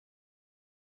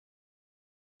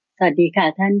สวัสดีค่ะ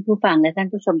ท่านผู้ฟังและท่าน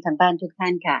ผู้ชมทางบ้านทุกท่า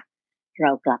นค่ะเร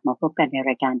ากลับมาพบกันใน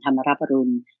รายการธรรมรับอรุ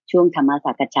ณช่วงธรรม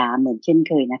สักฉาเหมือนเช่นเ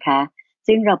คยนะคะ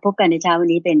ซึ่งเราพบกันในเช้าวัน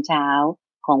นี้เป็นเช้า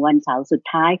ของวันเสาร์สุด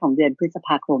ท้ายของเดือนพฤษภ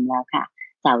าคมแล้วค่ะ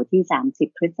เสาร์ที่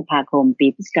30พฤษภาคมปี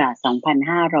พุทธศักราช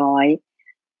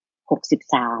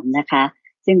2563นะคะ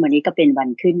ซึ่งวันนี้ก็เป็นวัน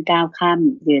ขึ้น9ค่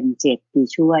ำเดือน7ปี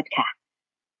ชวดค่ะ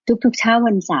ทุกๆเช้า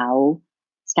วันเสาร์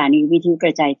สถานีวิทยุก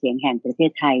ระจายเสียงแห่งประเท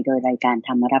ศไทยโดยรายการธ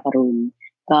รรมรับอรุณ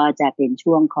ก็จะเป็น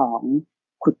ช่วงของ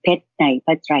ขุดเพชรในพ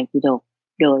ระไตรปิฎก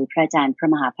โดยพระอาจารย์พระ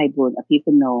มหาไพบูลย์อภิ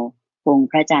ปุโนองค์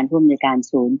พระอาจารย์ผู้อำนวยการ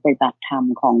ศูนย์ปฏิบัติธรรม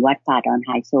ของวัดป่าดอนห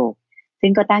ายโศกซึ่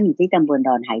งก็ตั้งอยู่ที่ตำบลด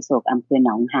อนหายโศกอำเภอหน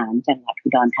องหานจังหวัดอุ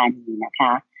ดรธานีนะค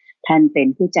ะท่านเป็น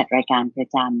ผู้จัดรายการประ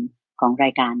จำของรา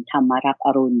ยการธรรมรับอ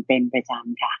รุณเป็นประจ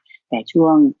ำค่ะแต่ช่ว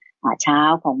งเช้า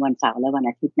ของวันเสาร์และวัน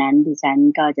อาทิตย์นั้นดิฉัน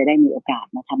ก็จะได้มีโอกาส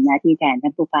มาทำหน้าที่แทนท่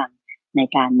านผู้ฟังใน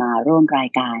การมาร่วมรา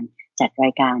ยการจัดรา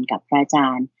ยการกับพระอาจา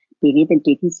รย์ปีนี้เป็น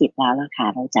ปีที่10แล้วล่ะค่ะ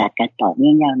เราจัดกันต่อเนื่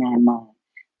องยาวนานมา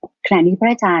ขณะนี้พร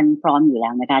ะอาจารย์พร้อมอยู่แล้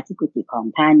วนะคะที่กุฏิของ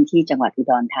ท่านที่จังหวัดอุ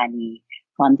ดรธานี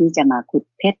พร้อมที่จะมาขุด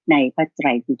เพชรในพระไตร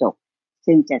ปิฎก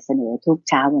ซึ่งจะเสนอทุก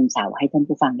เช้าวันเสาร์ให้ท่าน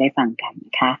ผู้ฟังได้ฟังกันน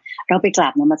ะคะเราไปกรา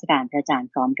บนมัสการพระอาจารย์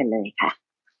พร้อมกันเลยค่ะ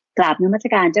กราบนมัส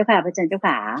การเจ้าค่ะพระอาจารย์เจ้า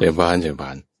ค่ะเจริญพรเจริญพ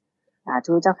รสา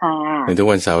ธุเจ้าค่ะในทุก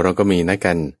วันเสาร์เราก็มีนัด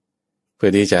กันเพื่อ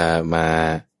ที่จะมา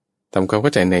ทำความเข้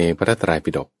าใจในพระไตร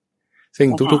ปิฎกซึ่ง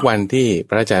ทุกๆวันที่พ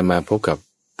ระอาจารย์มาพบกับ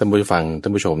ท่านผู้ฟังท่า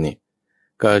นผู้ชมนี่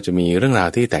ก็จะมีเรื่องราว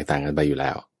ที่แตกต่างกันไปอยู่แ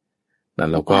ล้วนั่น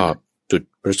เราก็จุด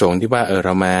ประสงค์ที่ว่าเร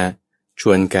ามาช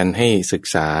วนกันให้ศึก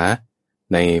ษา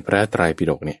ในพระไตรปิ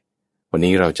ฎกเนี่ยวัน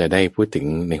นี้เราจะได้พูดถึง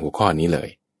ในหัวข้อนี้เลย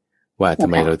ว่าทำ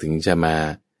ไมเราถึงจะมา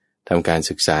ทำการ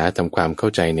ศึกษาทำความเข้า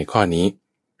ใจในข้อนี้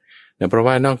นะเพราะ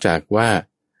ว่านอกจากว่า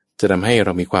จะทำให้เร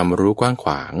ามีความรู้กว้างข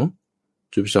วาง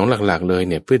จุดประสงค์หลักๆเลย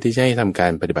เนี่ยเพื่อที่จะให้ทำกา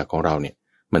รปฏิบัติของเราเนี่ย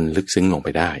มันลึกซึ้งลงไป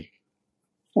ได้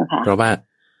เพราะว่า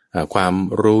ความ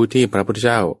รู้ที่พระพุทธเ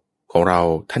จ้าของเรา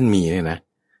ท่านมีเนี่ยนะ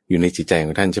อยู่ในจิตใจข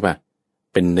องท่านใช่ปะ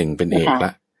เป็นหนึ่งเป็นเอกล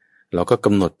ะเราก็ก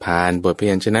ำหนดผ่านบทพ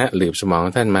ยัญชนะหลืบสมองข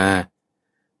องท่านมา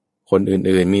คน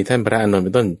อื่นๆมีท่านพระอานนท์เป็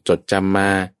นต้นจดจำมา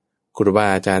ครูบา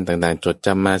อาจารย์ต่างๆจดจ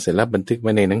ำมาเสร็จแล้วบันทึกไ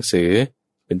ว้ในหนังสือ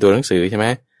เป็นตัวหนังสือใช่ไหม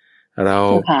เรา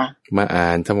มาอ่า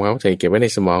นทำความเข้าใจเก็บไว้ใน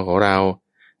สมองของเรา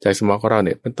จากสมองของเราเ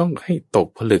นี่ยมันต้องให้ตก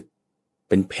ผลึก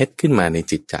เป็นเพชรขึ้นมาใน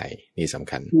จิตใจนี่สำ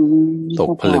คัญตก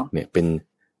ผลึกเนี่ยเป็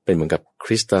นเหมือนกับค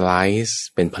ริสตัลไลซ์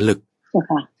เป็นผลึก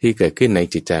ที่เกิดขึ้นใน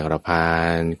จิตใจของเราพา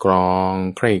นกรอง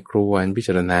ใคร่ครวญพิจ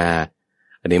ารณา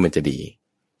อันนี้มันจะดี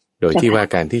โดยที่ว่า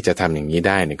การที่จะทำอย่างนี้ไ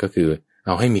ด้เนี่ยก็คือเอ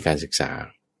าให้มีการศึกษา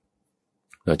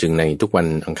เราจึงในทุกวัน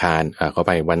อังคารเข้าไ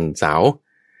ปวันเสาร์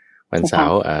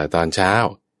ตอนเช้า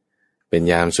เป็น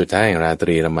ยามสุดท้ายแห่งราต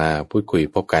รีเรามาพูดคุย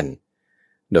พบกัน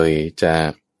โดยจะ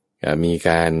มีก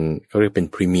ารเขาเรียกเป็น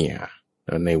พรีเมียร์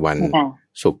ในวัน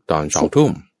ศุกร์ตอน20:00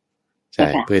 น.ใช่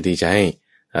เพื่อที่จะให้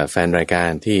แฟนรายการ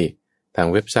ที่ทาง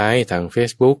เว็บไซต์ทาง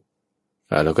Facebook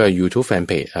แล้วก็ YouTube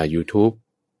Fanpage YouTube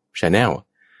Channel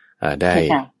ได้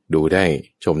ดูได้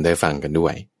ชมได้ฟังกันด้ว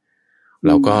ยแ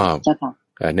ล้วก็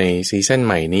ในซีซั่นใ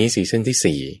หม่นี้ซีซั่น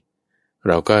ที่4เ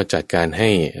ราก็จัดการให้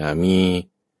มี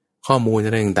ข้อมูลอ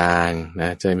ะไรต่างๆน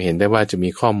ะจะเห็นได้ว่าจะมี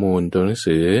ข้อมูลตัวหนัง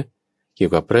สือเกี่ย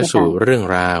วกับพระสูตรเรื่อง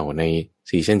ราวใน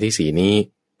ซีซั่นที่4นี้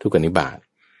ทุกนิบาต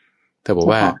ถ้าบอก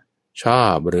ว่าชอ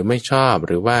บหรือไม่ชอบ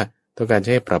หรือว่าต้องการ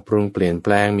ให้ปรับปรุงเปลี่ยนแป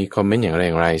ลงมีคอมเมนต์อย่าง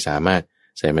ไรสามารถ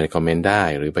ใส่มาในคอมเมนต์ได้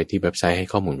หรือไปที่เว็บไซต์ให้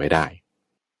ข้อมูลไว้ได้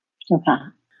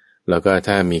แล้วก็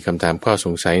ถ้ามีคำถามข้อส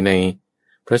งสัยใน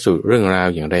พระสูตรเรื่องราว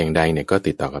อย่างใดเนี่ยก็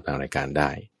ติดต่อกับทางรายการได้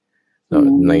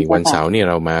ในวันเสาร์นี่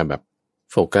เรามาแบบ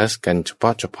โฟกัสกันเ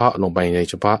ฉพาะลงไปใน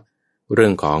เฉพาะเรื่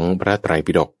องของพระไตร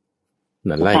ปิฎก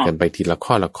ไล่กันไปทีละ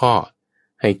ข้อ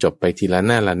ให้จบไปทีละห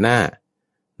น้า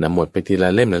หมดไปทีละ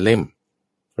เล่ม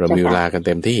เรามีเวลากันเ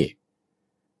ต็มที่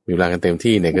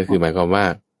เนี่ยก็คือหมายความว่า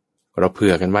เราเ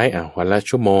ผื่อกันไว้วันละ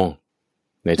ชั่วโมง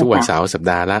ในทุกวันเสาร์สัป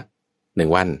ดาห์ละ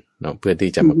1วันเนาะเพื่อ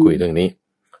ที่จะมาคุยเรื่องนี้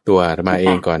ตัวอาตมาเอ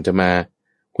งก่อนจะมา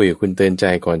คุยกับคุณเตือนใจ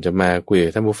ก่อนจะมาคุยกั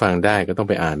บท่านผู้ฟังได้ก็ต้อง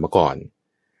ไปอ่านมาก่อน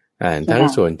ทั้ง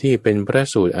ส่วนที่เป็นพระ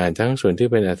สูตรอ่านทั้งส่วนที่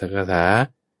เป็นอรรถกถา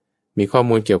มีข้อ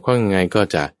มูลเกี่ยวข้องยังไงก็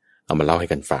จะเอามาเล่าให้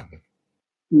กันฟัง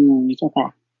เจ้าค่ะ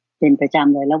เป็นประจ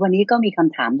ำเลยแล้ววันนี้ก็มีค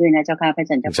ำถามด้วยนะเจ้าค่ะพระอา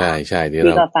จารย์เจ้าค่ะใช่ที่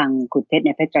ก็ฟังขุดเพชรใน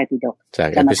พระไตรปิฎก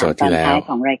จะมาถามตอนท้ายข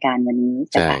องรายการวันนี้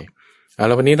ใช่แ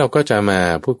ล้ววันนี้เราก็จะมา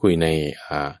พูดคุยใน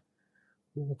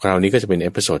คราวนี้ก็จะเป็นเอ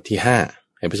พิโซดที่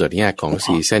5ของ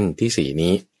ซีซั่นที่4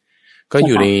นี้ก็อ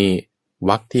ยู่ใน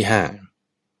วรรคที่5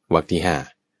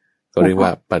ก็เรียกว่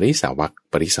าปริสาวรรค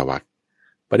ปริ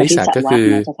ษัทก็คือ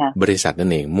บริษัทนั่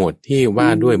นเองหมวดที่ว่า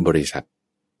ด้วยบริษัท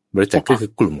ก็คื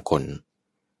อกลุ่มคน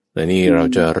และนี่เรา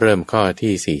จะเริ่มข้อ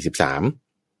ที่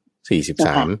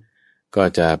43 ก็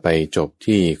จะไปจบ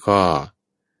ที่ข้อ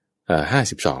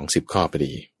52 10 ข้อพอ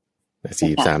ดี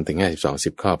43ถึง52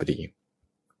 10 ข้อพอดี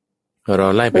เรา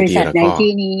ไล่ไปทีละข้อบริษัทใน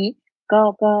ที่นี้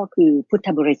ก็คือพุทธ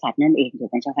บริษัทนั่นเองถูก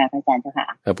ไหมเจ้าค่ะพระอาจารย์เจ้าค่ะ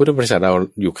พุทธบริษัทเรา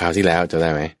อยู่คราวที่แล้วจะได้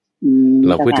ไหมเ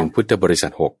ราพูดถึงพุทธบริษั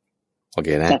ท6โอเค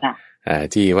นะ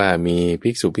ที่ว่ามีภิ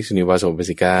กษุภิกษุณีวาสกอุบา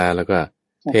สิกาแล้วก็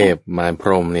เทพมารพ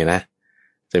รหมเนี่ยนะ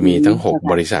จะมีทั้ง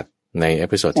6บริษัทในเอ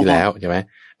พิโซดที่แล้วใช่ไหม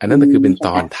อันนั้นก็คือเป็นต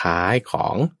อนท้ายขอ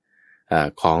ง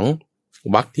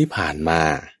วรรคที่ผ่านมา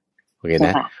โอเคน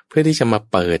ะเพื่อที่จะมา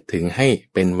เปิดถึงให้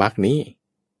เป็นวรรคนี้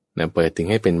นะเปิดถึง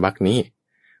ให้เป็นวรรคนี้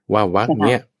ว่าวรรคเ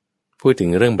นี้ยพูดถึง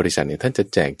เรื่องบริษัทเนี่ยท่านจะ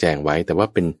แจงไว้แต่ว่า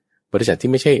เป็นบริษัทที่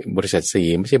ไม่ใช่บริษัท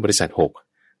4ไม่ใช่บริษัท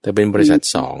6แต่เป็นบริษัท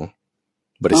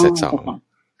2บริษัท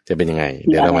2จะเป็นยังไง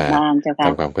เดี๋ยวเรามาท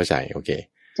ำความเข้าใจโอเค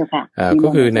ก็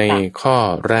คือในข้อ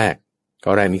แรก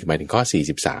นี่หมายถึงข้อ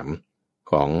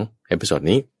43ของเอพิโซด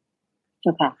นี้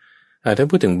ท่าน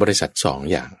พูดถึงบริษัท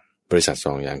2อย่า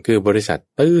งคือบริษัท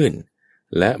ตื้น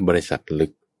และบริษัทลึ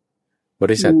กบ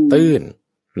ริษัทตื้น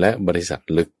และบริษัท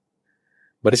ลึก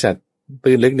บริษัท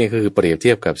ตื้นลึกเนี่ยคือเปรียบเที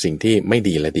ยบกับสิ่งที่ไม่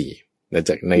ดีและดีจ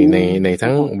ากใน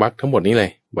ทั้งวรรคทั้งหมดนี้เล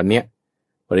ยวันเนี้ย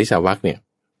บริษัทวรรคเนี่ย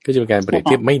ก็จะเป็นการเปรียบเ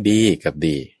ทียบไม่ดีกับ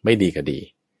ดีไม่ดีกับดี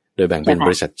โดยแบ่งเป็นบ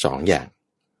ริษัท2อย่าง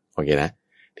โอเคนะ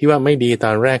ที่ว่าไม่ดีต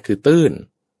อนแรกคือตื้น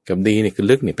กับดีเนี่ยคือ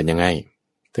ลึกเนี่ยเป็นยังไง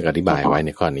ถึงอธิบายไว้ใน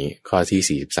ข้อนี้ข้อ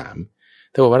ที่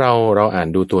43ถ้าบอกว่าเราอ่าน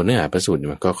ดูตัวเนื้อหาพระสูตร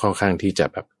มันก็ค่อนข้างที่จะ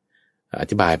แบบอ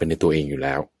ธิบายเป็นในตัวเองอยู่แ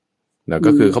ล้วแล้ว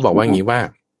ก็คือเขาบอกว่าอย่างนี้ว่า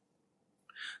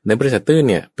ในบริษัทตื้น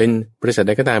เนี่ยเป็นบริษัทใ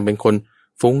ดก็ตามเป็นคน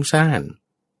ฟุ้งซ่าน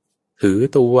ถือ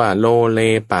ตัวโลเล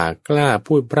ปากกล้า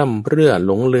พูดพร่ำเพรื่อห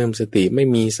ลงลืมสติไม่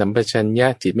มีสัมปชัญญะ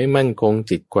จิตไม่มั่นคง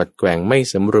จิตกวัดแกว่งไม่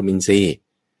สำรวมอินทรีย์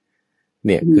เ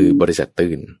นี่ยคือบริษัท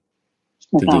ตื้น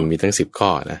จริงๆมีทั้ง10ข้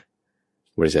อนะ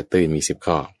บริษัทตื้นมี10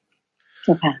ข้อ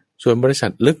ส่วนบริษั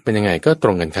ทลึกเป็นยังไงก็ตร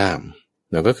งกันข้าม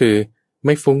เนาะก็คือไ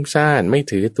ม่ฟุ้งซ่านไม่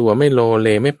ถือตัวไม่โลเล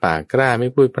ไม่ปากกล้าไม่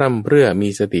พูดพร่ำเพรื่อมี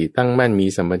สติตั้งมั่นมี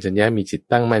สัมปชัญญะมีจิต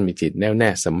ตั้งมั่นมีจิตแน่วแน่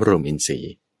สำรวมอินทรี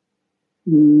ย์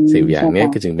10อย่างนี้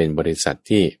ก็จึงเป็นบริษัท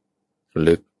ที่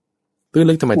ลึกตื้น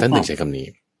ลึกทำไมท่านถึงใช้คำนี้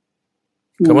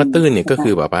คำว่าตื้นเนี่ยก็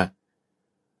คือแบบว่า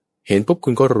เห็นปุ๊บคุ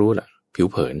ณก็รู้ล่ะผิว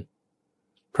เผิน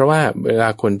เพราะว่าเวลา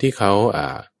คนที่เขา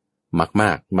ม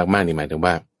ากนี่หมายถึง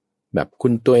ว่าแบบคุ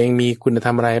ณตัวเองมีคุณธ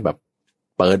รรมอะไรแบบ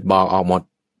เปิดบอกออกหมด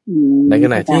ในข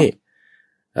ณะที่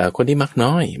คนที่มัก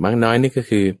น้อยนี่ก็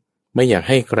คือไม่อยาก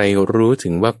ให้ใครรู้ถึ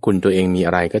งว่าคุณตัวเองมีอ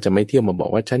ะไรก็จะไม่เที่ยวมาบอก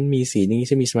ว่าฉันมีศีลนี้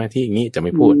ฉันมีสมาธิอย่างนี้จะไ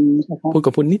ม่พูดก็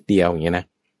พูดนิดเดียวอย่างเงี้ยนะ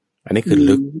อันนี้คือ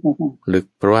ลึก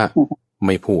เพราะว่าไ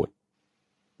ม่พูด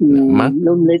มัก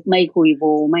ลุ่มลึกไม่คุยโว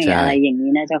ไม่อะไรอย่างนี้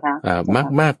นะเจ้าค่ะ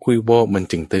มากคุยโวมัน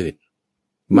จึงตื่น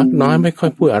มักน้อยไม่ค่อ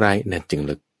ยพูดอะไรนั่นจึง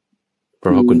ลึกเพรา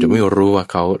ะว่าคุณจะไม่รู้ว่า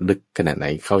เขาลึกขนาดไหน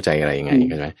เข้าใจอะไรยังไง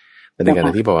ใช่ไหมแต่ในขณะ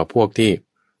ที่บอกว่าพวกที่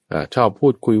ชอบพู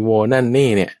ดคุยโวนั่นนี่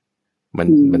เนี่ย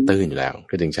มันตื่นอยู่แล้ว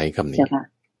ก็จึงใช้คำนี้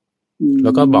แล้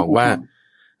วก็บอกว่า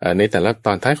ในแต่ละต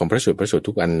อนท้ายของพระสูตร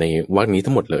ทุกอันในวรรคนี้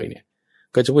ทั้งหมดเลยเนี่ย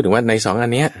ก็จะพูดถึงว่าใน2อั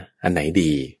นเนี้ยอันไหน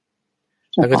ดี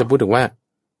แล้วก็จะพูดถึงว่า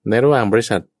ในระหว่างบริ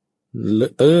ษัท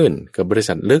ตื้นกับบริ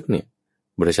ษัทลึกเนี่ย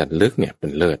บริษัทลึกเนี่ยเป็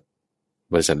นเลิศ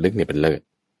บริษัทลึกเนี่ยเป็นเลิศ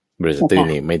บริษัทตื้น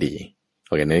นี่ไม่ดีโ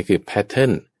อเคนี่คือแพทเทิร์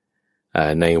น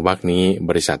ในวรรคนี้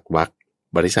บริษัท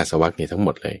สวรรคเนี่ยทั้งหม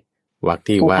ดเลยวรรค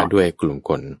ที่ว่าด้วยกลุ่ม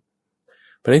คน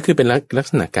เพราะนั้นคือเป็นลัก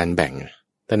ษณะการแบ่ง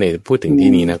ถ้าในพูดถึงที่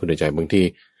นี้นะคุณใจบางที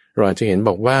เราอาจจะเห็นบ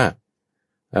อกว่า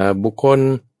บุคคล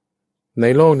ใน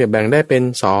โลกเนี่ยแบ่งได้เป็น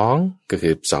2ก็คื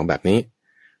อ2แบบนี้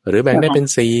หรือแบ่งได้เป็น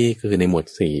4ก็คือในหมวด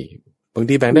4บาง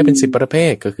ทีแบ่งได้เป็น10ประเภ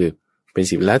ทก็คือเป็น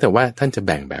10แล้วแต่ว่าท่านจะแ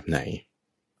บ่งแบบไหน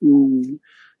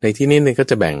ในที่นี้เนี่ยก็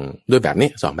จะแบ่งด้วยแบบนี้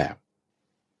2แบบ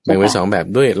แบ่งไว้2แบบ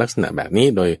ด้วยลักษณะแบบนี้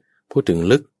โดยพูดถึง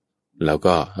ลึกแล้ว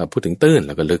ก็พูดถึงตื้นแ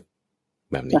ล้วก็ลึก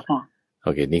แบบนี้โอ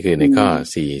เคนี่คือในข้อ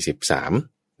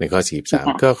43ในข้อ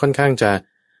43ก็ค่อนข้างจะ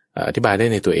อธิบายได้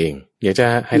ในตัวเองอยากจะ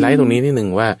ไฮไลท์ตรงนี้นิดนึง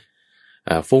ว่า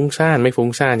ฟุ้งซ่านไม่ฟุ้ง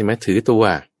ซ่านใช่ไหมถือตัว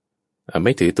ไ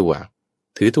ม่ถือตั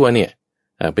วเนี่ย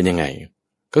เป็นยังไง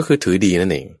ก็คือถือดีนั่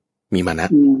นเองมีมาน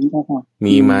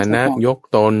ะยก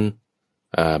ตน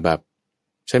แบบ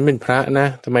ฉันเป็นพระนะ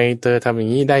ทำไมเธอทำอย่า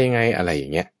งนี้ได้ยังไงอะไรอย่า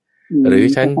งเงี้ยหรือ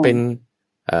ฉันเป็น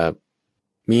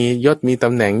มียศมีต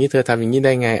ำแหน่งนี่เธอทำอย่างนี้ไ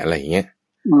ด้ไงอะไรอย่างเงี้ย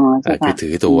คือถื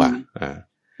อตัว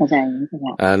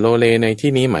โลเลใน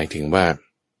ที่นี้หมายถึงว่า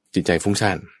จิตใจฟุ้งซ่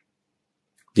าน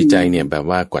จิตใจเนี่ยแบบ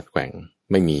ว่ากวัดแกว่ง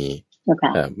ไม่มี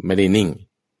ไม่ได้นิ่ง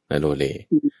โลเล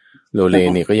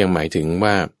เนี่ยก็ยังหมายถึง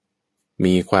ว่า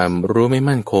มีความรู้ไม่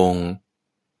มั่นคง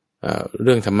เ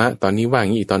รื่องธรรมะตอนนี้ว่าอย่า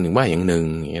งนี้อีกตอนหนึ่งว่าอย่างหนึ่ง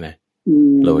อย่างเงี้ยนะ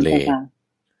โลเล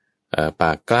ป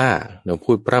ากกล้าเรา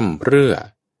พูดพร่ำเพรื่อ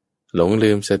หลงลื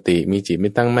มสติมีจิตไม่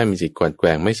ตั้งมั่นมีจิตกวัดแก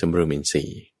ว่งไม่สำรวมอินทรี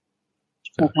ย์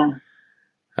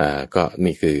ก็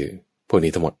นี่คือพวก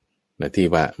นี้ทั้งหมดนะที่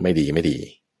ว่าไม่ดี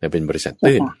นะเป็นบริษัท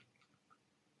ตื้น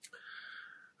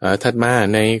ถัดมา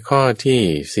ในข้อที่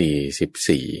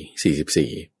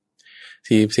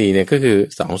44เนี่ยก็คือ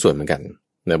2ส่วนเหมือนกัน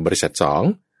นะบริษัท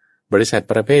2บริษัท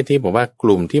ประเภทที่บอกว่าก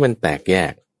ลุ่มที่มันแตกแย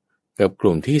กกับก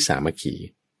ลุ่มที่สามัคคี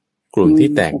กลุ่มที่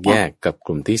แตกแยกกับก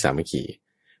ลุ่มที่สามัคคี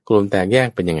กลุ่มแตกแยก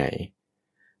เป็นยังไง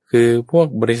คือพวก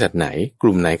บริษัทไหนก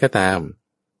ลุ่มไหนก็ตาม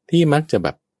ที่มักจะแบ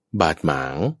บบาดหมา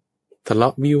งทะเลา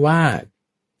ะวิวาท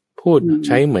พูดใ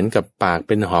ช้เหมือนกับปากเ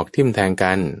ป็นหอกทิ่มแทง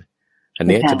กันอัน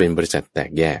นี้จะเป็นบริษัทแต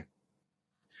กแยก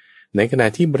ในขณะ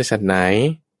ที่บริษัทไหน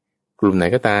กลุ่มไหน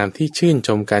ก็ตามที่ชื่นช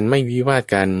มกันไม่วิวาท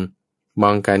กันม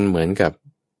องกันเหมือนกับ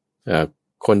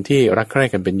คนที่รักใคร่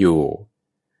กันเป็นอยู่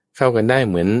เข้ากันได้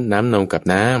เหมือนน้ำนมกับ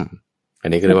น้ำอัน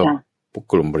นี้ก็เรียกว่า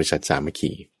กลุ่มบริษัทสามัค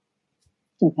คี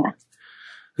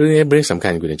เรื่องนี้เป็นเรื่องสำคั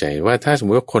ญคุณใจว่าถ้าสมม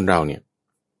ติว่าคนเราเนี่ย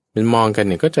มันมองกัน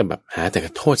เนี่ยก็จะแบบหาแต่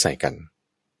โทษใส่กัน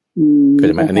ก็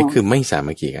จะมาอันนี้คือไม่สา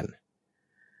มัคคีกัน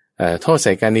โทษใ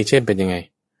ส่กันนี่เช่นเป็นยังไง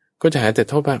ก็จะหาแต่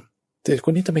โทษว่าแต่ค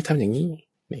นนี้ทำไมทำอย่างนี้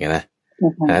อย่างเงี้ยนะ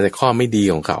หาแต่ข้อไม่ดี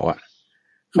ของเขาอ่ะ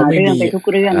เขาไม่ดีทุก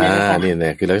เรื่องนี่เ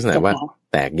นี่ยคือลักษณะว่า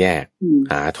แตกแยก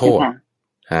หาโทษ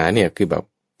หาเนี่ยคือแบบ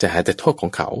จะหาแต่โทษขอ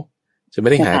งเขาจะไม่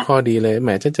ได้หาข้อดีเลยแหม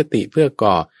ฉันจะติเพื่อ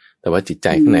ก่อแต่ว่าจิตใจ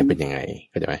ข้างในเป็นยังไง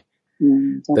เข้าใจไหม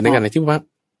แต่ในขณะที่ว่า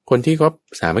คนที่เขา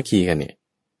สามัคคีกันเนี่ย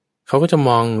เขาก็จะม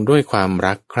องด้วยความ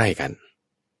รักใคร่กัน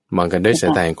มองกันด้วยสา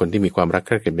ยตาของคนที่มีความรักใ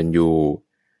คร่กันเป็นอยู่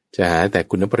จะหาแต่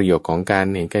คุณประโยชน์ของการ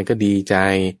เห็นกันก็ดีใจ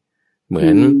เหมื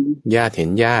อนญาติเห็น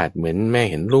ญาติเหมือนแม่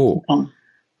เห็นลูก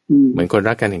เหมือนคน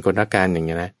รักกันเห็นคนรักกันอย่างเ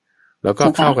งี้ยนะแล้วก็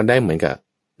เข้ากันได้เหมือนกับ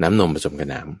น้ำนมผสมกับ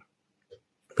น้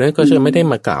ำเพราะฉะนั้นก็จะไม่ได้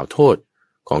มากล่าวโทษ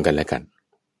ของกันและกัน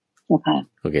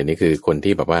โอเคนี่คือคน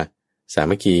ที่แบบว่าสา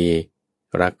มัคคี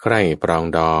รักใคร่ปรอง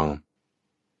ดอง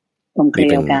นี่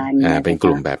เป็นก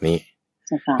ลุ่มแบบนี้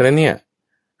เพราะฉะนั้นเนี่ย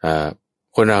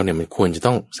คนเราเนี่ยมันควรจะ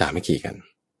ต้องสามัคคีกัน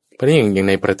เพราะนี่อย่าง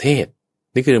ในประเทศ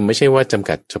นี่คือไม่ใช่ว่าจำ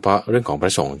กัดเฉพาะเรื่องของพร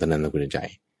ะสงฆ์เท่านั้นนะคุณใจ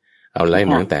เอาไล่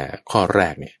มาตั้งแต่ข้อแร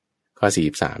กเนี่ยข้อ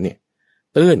43เนี่ย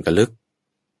ตื้นกับลึก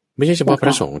ไม่ใช่เฉพาะพร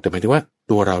ะสงฆ์แต่หมายถึงว่า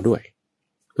ตัวเราด้วย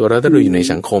ตัวเราถ้าเราอยู่ใน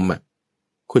สังคมอ่ะ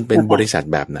คุณเป็นบริษัท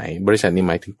แบบไหนบริษัทนี้ห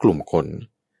มายถึงกลุ่มคน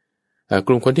ก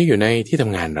ลุ่มคนที่อยู่ในที่ท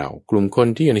ำงานเรากลุ่มคน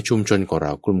ที่อยู่ในชุมชนของเร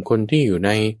ากลุ่มคนที่อยู่ใ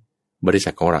นบริษั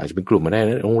ทของเราจะเป็นกลุ่มมาได้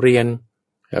โรงเรียน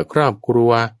ครอบครั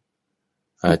ว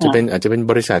อาจจะเป็น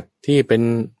บริษัทที่เป็น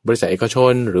บริษัทเอกช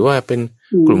นหรือว่าเป็น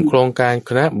กลุ่มโครงการ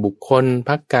คณะบุคคลพ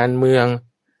รรคการเมือง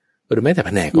หรือแม้แต่แ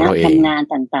ผนกของเราเองทำงาน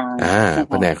ต่างๆ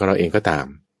แผนกของเราเองก็ตาม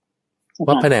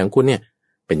ว่าแผนกของคุณเนี่ย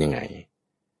เป็นยังไง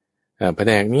แผ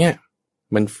นกเนี้ย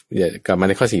มันกลับมาใ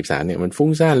นข้อ43เนี่ยมันฟุ้ง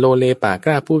ซ่านโลเลปากก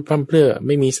ล้าพูดพร่ำเพรื่อไ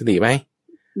ม่มีสติไหม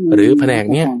หรือแผนก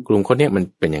เนี้ยกลุ่มคนเนี้ยมัน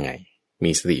เป็นยังไง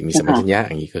มีสติมีสัมปชัญญะ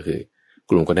อย่างนี้ก็คือ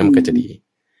กลุ่มคนนั้นมันก็จะดี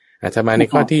อาจจะมาใน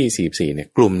ข้อที่44เนี่ย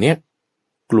กลุ่มเนี้ย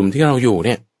กลุ่มที่เราอยู่เ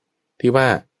นี่ยที่ว่า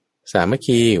สามัค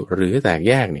คีหรือแตก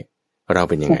แยกเนี่ยเรา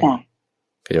เป็นยังไง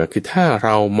ก็จะว่าคือถ้าเร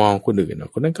ามองคนอื่น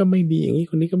คนนั้นก็ไม่ดีอย่างนี้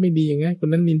คนนี้ก็ไม่ดีอย่างงี้คน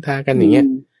นั้นนินทากันอย่างเงี้ย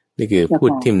นี่คือพู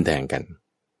ดทิ่มแทงกัน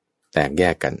แตกแย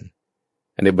กกัน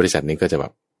อันในบริษัทนี้ก็จะแบ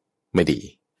บไม่ดี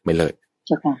ไม่เลิศ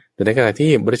แต่ในขณะที่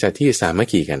บริษัทที่สามัค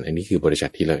คีกันอันนี้คือบริษั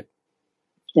ทที่เลิศ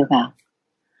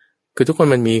คือทุกคน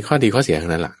มันมีข้อดีข้อเสียทั้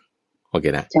งนั้นแหละโอเค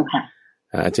นะ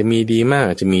อาจจะมีดีมาก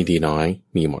อาจจะมีดีน้อย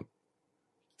มีหมด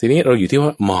ทีนี้เราอยู่ที่ว่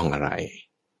ามองอะไร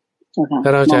ถ้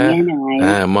าเราจะ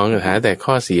มองหาแต่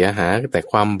ข้อเสียหาแต่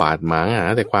ความบาดหมางหา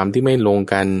แต่ความที่ไม่ลง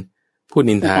กันพูด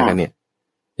นินทากันเนี่ย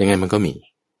ยังไงมันก็มี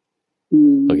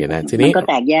โอเคนะทีนี้มันก็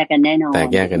แตกแยกกันแน่นอนแตก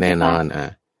แยกกันแน่นอน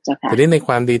ทีนี้ในค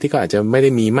วามดีที่ก็อาจจะไม่ได้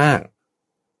มีมาก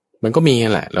มันก็มี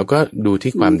แหละเราก็ดู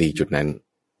ที่ความดีจุดนั้น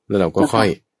แล้วเราก็ค่อย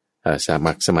ส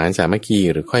มัครสมานสามัคคี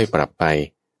หรือค่อยปรับไป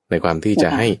ในความที่จะ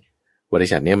ให้บริ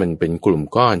ษัทนี้มันเป็นกลุ่ม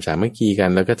ก้อนสามัคคีกัน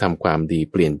แล้วก็ทำความดี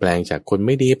เปลี่ยนแปลงจากคนไ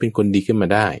ม่ดีเป็นคนดีขึ้นมา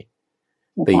ได้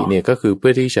ติเนี่ยก็คือเพื่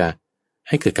อที่จะใ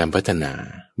ห้เกิดการพัฒนา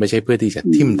ไม่ใช่เพื่อที่จะ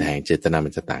ทิ่มแทงเจตนามั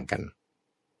นจะต่างกัน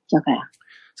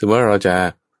สมมติว่าเราจะ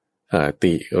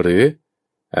ติหรือ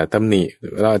ตำหนิ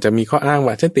เราจะมีข้ออ้าง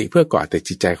ว่าฉันติเพื่อก่อแต่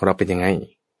จิตใจของเราเป็นยังไง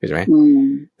เข้าใจไหม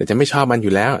แต่จะไม่ชอบมันอ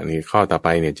ยู่แล้วอันนี้ข้อต่อไป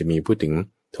เนี่ยจะมีพูดถึง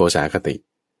โทสาคติ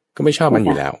ก็ไม่ชอบมันอ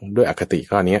ยู่แล้วด้วยอคติ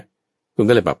ข้อนี้คุณ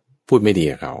ก็เลยแบบพูดไม่ดี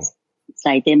กับเขาใ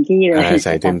ส่เต็มที่เลยใ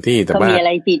ส่เต็มที่แต่ว่ามีอะไ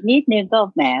รผิดนิดนึงก็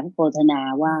แหมโฆษณา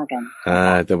ว่ากัน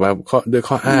แต่ว่าด้วย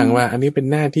ข้ออ้างว่าอันนี้เป็น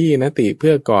หน้าที่นะติเ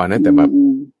พื่อก่อนนะแต่แบบ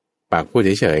ปากพูด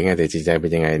เฉยๆไงแต่จิตใจเป็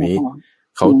นยังไงนี้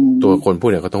เขาตัวคนพูด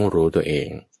เนี่ยเขาต้องรู้ตัวเอง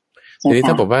ทีนี้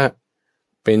ถ้าบอกว่า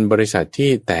เป็นบริษัทที่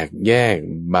แตกแยก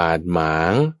บาดหมา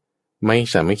งไม่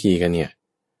สามัคคีกันเนี่ย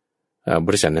บ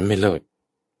ริษัทนั้นไม่เลิศ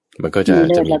มันก็จะ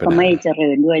มีปัญหาไม่เจริ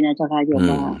ญด้วยนะเจ้าค่ะโยม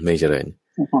ว่าไม่เจริญ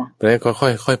เพราะฉะนั้นก็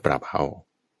ค่อยๆปรับเอา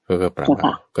ก็ปรับเอ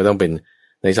าก็ต้องเป็น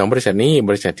ในสองบริษัทนี้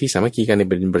บริษัทที่สามัคคีกัน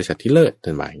เป็นบริษัทที่เลิศท่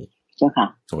านว่าอย่างนี้เจ้าค่ะ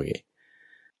โอเค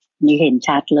นี่เห็น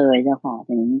ชัดเลยเจ้าค่ะ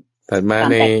ถึงถัดมา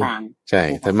ในใช่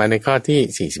ถัดมาในข้อ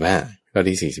ที่45ข้อ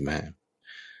ที่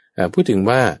45พูดถึง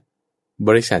ว่าบ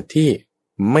ริษัทที่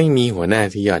ไม่มีหัวหน้า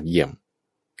ที่ยอดเยี่ยม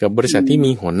กับบริษัทที่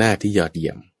มีหัวหน้าที่ยอดเยี่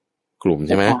ยมกลุ่มใ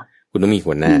ช่ไหมคุณต้องมี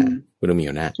หัวหน้าคุณต้องมี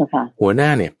หัวหน้าหัวหน้า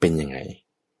เนี่ยเป็นยังไง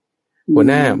หัว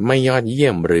หน้าไม่ยอดเยี่ย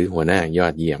มหรือหัวหน้ายอ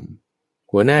ดเยี่ยม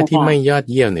หัวหน้าที่ไม่ยอด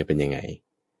เยี่ยมเนี่ยเป็นยังไง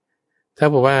ถ้า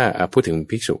บอกว่าพูดถึง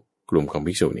ภิกษุกลุ่มของ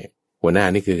ภิกษุเนี่ยหัวหน้า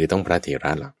นี่คือต้องพระเถร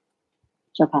ะหลัก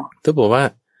ถ้าบอกว่า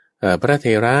พระเถ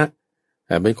ระ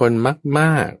เป็นคนม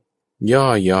ากย่อ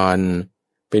หย่อน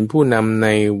เป็นผู้นำใน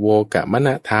โวกมน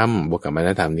ธรรมโวกมน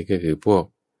ธรรมนี่ก็คือพวก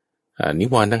นิ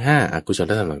วรณ์ทั้ง5อกุศ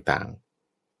ลธรรมต่าง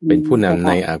ๆเป็นผู้นำใ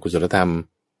นอกุศลธรรม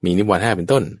มีนิวรณ์5เป็น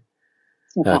ต้น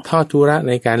ทอดทุระ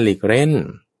ในการหลีกเล่น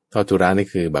ทอดทุระนี่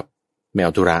คือแบบไม่เอ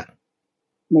าทุระ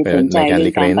เป็นในการห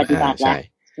ลีกเล่นใช่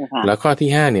แล้วข้อที่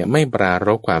5เนี่ยไม่ปราร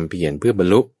ภความเพียรเพื่อบรร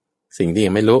ลุสิ่งที่ยั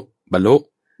งไม่รู้บรรลุ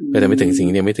เพื่อจะไม่ถึงสิ่ง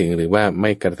ที่ยังไม่ถึงหรือว่าไม่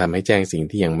กระทำให้แจ้งสิ่ง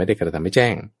ที่ยังไม่ได้กระทำให้แจ้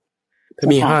งถ้า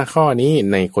มี5ข้อนี้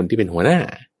ในคนที่เป็นหัวหน้า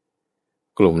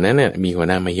กลุ่มนั้นเนี่ยมีหัว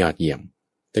หน้าไม่ยอดเยี่ยม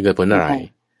จะเกิดผลอะไร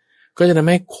ก็จะทำ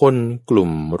ให้คนกลุ่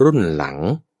มรุ่นหลัง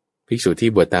ภิกษุที่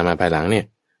บวชตามมาภายหลังเนี่ย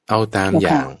เอาตามอ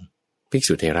ย่างภิก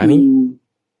ษุเถระนี้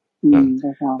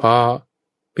พอ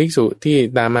ภิกษุที่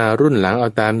ตามมารุ่นหลังเอา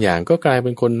ตามอย่างก็กลายเป็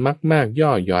นคนมากย่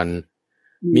อหย่อน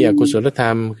มีอกุศลธร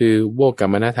รมคือโวก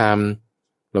มนธรรม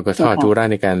แล้วก็ทอดทุระ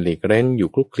ในการหลีกเล่นอยู่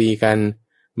คลุกคลีกัน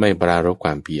ไม่ปรารภคว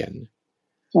ามเพียร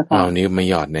เอานี้ไม่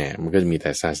ยอดแน่มันก็จะมีแ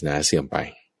ต่ศาสนาเสื่อมไป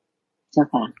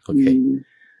โอเค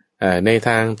ในท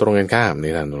างตรงกันข้าม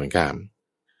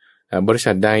บริ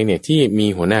ษัทใดเนี่ยที่มี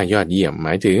หัวหน้ายอดเยี่ยมหม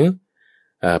ายถึง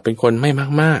เป็นคนไม่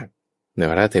มากๆใน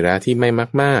พระเถระที่ไม่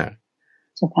มาก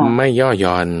ๆไม่ย่อห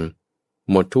ย่อน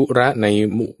หมดทุระใน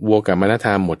โวกมนธร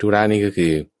รมหมดทุระนี่ก็คื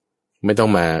อไม่ต้อง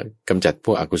มากำจัดพ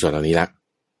วกอกุศลเหล่านี้ละ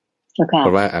เพร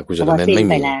าะว่าอกุศลนั้นไม่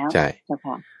มีใช่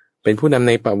เป็นผู้นำใ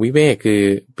นปวิเวกคือ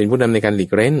เป็นผู้นำในการหลี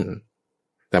กเล่น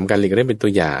ทำการหลีกเล่นเป็นตั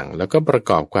วอย่างแล้วก็ประ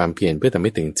กอบความเพียรเพื่อทำใ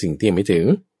ห้ถึงสิ่งที่ยังไม่ถึง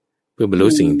เพื่อบรรลุ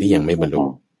สิ่งที่ยังไม่บรรลุ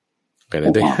กัน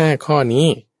ด้วย5ข้อนี้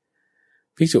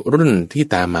ภิกษุรุ่นที่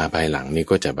ตามมาภายหลังนี่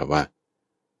ก็จะแบบว่า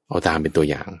เอาตามเป็นตัว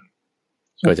อย่าง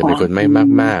ก็จะเป็นคนไม่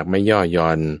มากๆไม่ย่อหย่อ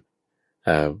น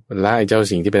ละเจ้า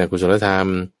สิ่งที่เป็นอกุศลธรรม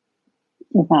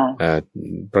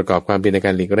ประกอบความเพียรในก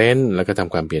ารหลีกเล่นแล้วก็ท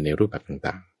ำความเพียรในรูปแบบ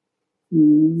ต่าง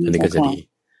ๆอันนี้ก็จะดี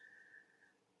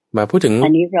มาพูดถึงอั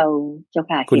นนี้เราเจ้า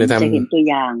ค่ะจะเห็นตัว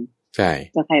อย่างใช่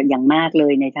เจ้าค่ะอย่างมากเล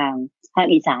ยในทางภาค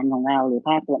อีสานของเราหรือภ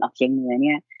าคตะวันออกเฉียงเหนือเ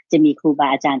นี่ยจะมีครูบา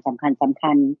อาจารย์สำ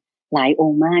คัญหลายอ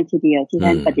งค์มากทีเดียวที่ท่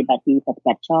านปฏิบัติดีปฏิ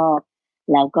บัติชอบ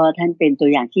แล้วก็ท่านเป็นตัว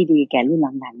อย่างที่ดีแก่รุ่น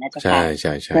หลังๆนะเจ้าค่ะ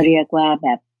ก็เรียกว่าแบ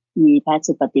บมีพระ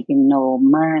สุปฏิปันโน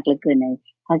มากเหลือเกินใน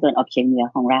ภาคตะวันออกเฉียงเหนือ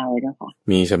ของเราเจ้าค่ะ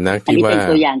มีสำนักที่ว่าเป็น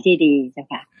ตัวอย่างที่ดีเจ้า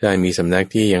ค่ะใช่มีสำนัก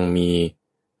ที่ยังมี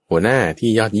หัวหน้าที่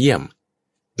ยอดเยี่ยม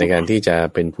ในการที่จะ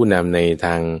เป็นผู้นำในท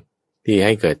างที่ใ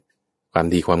ห้เกิดความ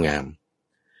ดีความงาม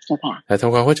แต่ท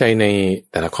ำความเข้าใจใน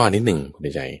แต่ละข้อนิดหนึ่งคุณ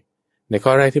ใจในข้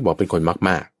อแรกที่บอกเป็นคน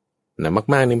มากๆนะ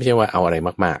มากๆนี่ไม่ใช่ว่าเอาอะไร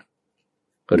มาก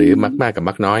ๆหรือมากๆกับม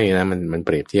ากน้อยนะมันเป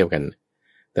รียบเทียบกัน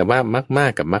แต่ว่ามา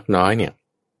กๆกับมากน้อยเนี่ย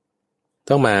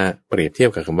ต้องมาเปรียบเทียบ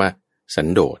กับคำว่าสัน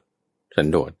โดษ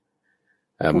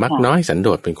มากน้อยสันโด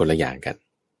ษเป็นคนละอย่างกัน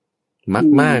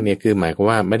มากๆเนี่ยคือหมายความ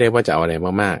ว่าไม่ได้ว่าจะเอาอะไร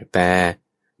มากๆแต่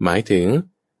หมายถึง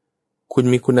คุณ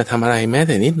มีคุณธรรมอะไรแม้แ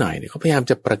ต่นิดหน่อยเนี่ยเขาพยายาม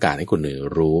จะประกาศให้คนอื่น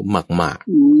รู้มาก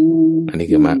ๆอันนี้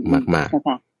คือมาก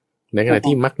ในขณะ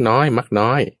ที่มักน้อย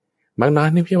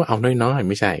นี่พี่ว่าเอาน้อยๆ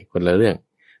ไม่ใช่คนละเรื่อง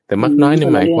แต่มักน้อยเนี่ย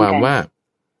หมายความว่า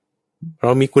เร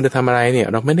ามีคุณธรรมอะไรเนี่ย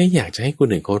เราไม่ได้อยากจะให้คน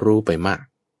อื่นเขารู้ไปมาก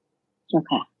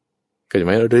ก็จะห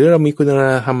มายหรือเรามีคุณ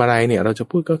ธรรมอะไรเนี่ยเราจะ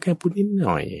พูดก็แค่พูดนิดห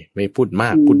น่อยไม่พูดมา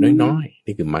กพูดน้อยๆ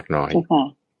นี่คือมักน้อย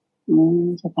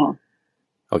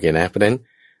โอเคนะเพราะฉะนั้น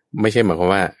ไม่ใช่หมายความ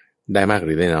ว่าได้มากห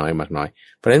รือได้น้อยมากน้อย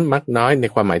เพราะฉะนั้นมักน้อยใน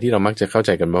ความหมายที่เรามักจะเข้าใ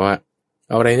จกันว่า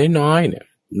เอาอะไรน้อยๆเนี่ย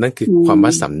นั่นคือความว่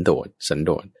าสันโดษ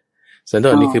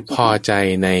นี่คือพอใจ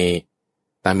ใน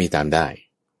ตามมีตามได้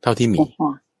เท่าที่มี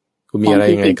คุณมีอะไร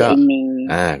ยังไงก็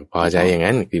พอใจอย่าง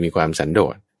นั้นคือมีความสันโด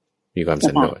ษ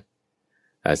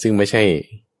ซึ่งไม่ใช่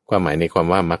ความหมายในความ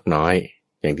ว่ามักน้อย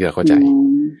อย่างที่เราเข้าใจ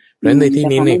เพราะฉะนั้นในที่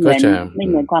นี้เนี่ยก็จะไม่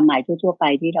เหมือนความหมายทั่วๆไป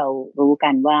ที่เรารู้กั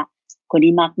นว่าคน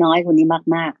นี้มักน้อยคนนี้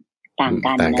มากต่าง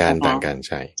กัน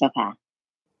ใช่เจ้าค่ะ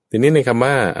ทีนี้ในคำ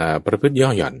ว่าประพฤติย่อ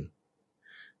หย่อน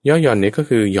เนี่ยก็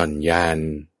คือหย่อนยาน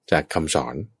จากคำสอ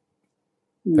น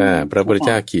ถ้าพระพุทธเ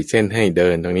จ้าขีดเส้นให้เดิ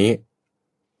นตรงนี้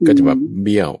ก็จะแบบเ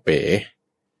บี้ยวเป๋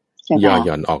ย่อห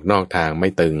ย่อนออกนอกทางไม่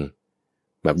ตึง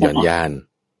แบบหย่อนยาน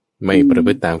ไม่ประพ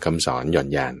ฤติตามคำสอนหย่อน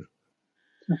ยาน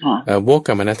โวก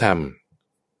มนธรรม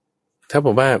ถ้าผ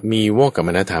มว่ามีโวกัมม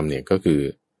นธรรมเนี่ยก็คือ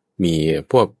มี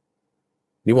พวก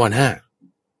นิวรณ์ห้า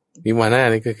นิวรณ์ห้า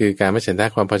นี่ก็คือการไม่ฉันทะ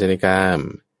ความพอใจในกาม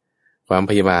ความ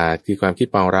พยาบาทคือความคิด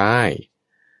ปองร้าย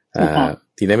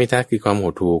ทีนมิทะคือความโห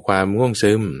ดหู่ความง่วง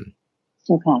ซึม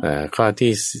ข้อ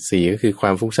ที่สี่ก็คือควา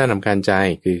มฟุ้งซ่านรำคาญใจ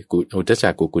คืออุทธัจจะ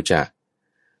กุจจะ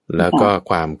แล้วก็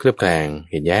ความเคลือบแคลง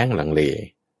เห็นแย้งลังเล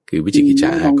คือวิจิกิจฉ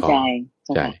าห้าข้อ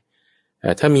ใช่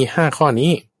ถ้ามีห้าข้อ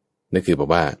นี้นั่นคือแบบ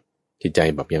ว่าจิตใจ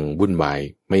แบบยังวุ่นวาย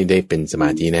ไม่ได้เป็นสมา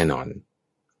ธิแน่นอน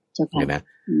นะ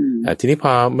ทีนี้พ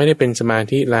อไม่ได้เป็นสมา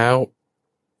ธิแ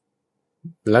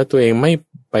ล้วตัวเองไม่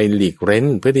ไปหลีกเร้น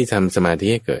เพื่อที่ทำสมาธิ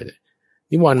ให้เกิด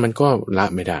นิวรณ์มันก็ละ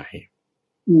ไม่ได้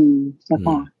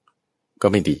ก็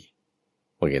ไม่ดี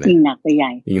โอเคนะยิ่งหนักไปใหญ่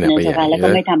ยิ่งหนักไปใหญ่แล้วก็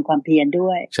ไม่ทำความเพียรด้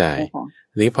วยใช่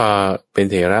ทีนี้พอเป็น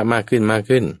เถระมากขึ้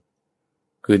น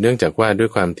คือเนื่องจากว่าด้วย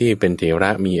ความที่เป็นเถร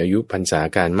ะมีอายุพรรษา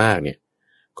การมากเนี่ย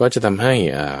ก็จะทำให้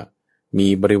มี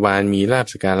บริวารมีลาภ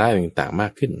สการะต่างๆมา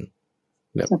กขึ้น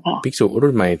ภิกษุ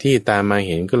รุ่นใหม่ที่ตามมาเ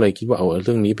ห็นก็เลยคิดว่าเ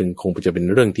รื่องนี้คงจะเป็น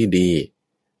เรื่องที่ดี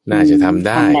น่าจะทำไ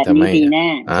ด้ทำไม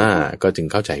ก็จึง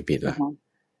เข้าใจผิดละ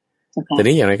แต่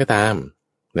นี้อย่างไรก็ตาม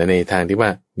ในทางที่ว่า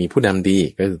มีผู้นำดี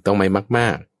ก็ต้องไม่ม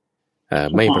าก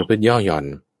ไม่ประพฤติย่อหย่อน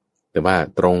แต่ว่า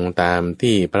ตรงตาม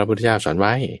ที่พระพุทธเจ้าสอนไ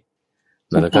ว้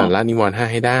แล้วก็ละนิวรณ์ห้า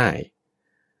ให้ได้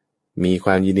มีคว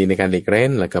ามยินดีในการหลีกเล่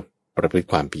นแล้วก็ประพฤติ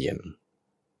ความเพียร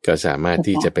ก็สามารถ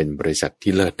ที่จะเป็นบริษัท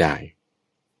ที่เลิศได้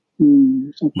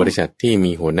บริษัทที่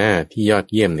มีหัวหน้าที่ยอด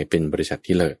เยี่ยมเนี่ยเป็นบริษัท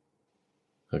ที่เลิศ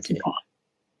โอเค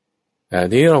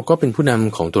ทีนี้เราก็เป็นผู้น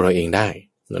ำของตัวเราเองได้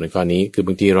ในกรณีคือบ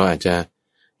างทีเราอาจจะ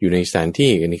อยู่ในสถาน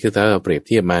ที่อันนี้คือถ้าเราเปรียบเ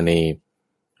ทียบมา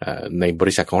ในบ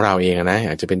ริษัทของเราเองนะ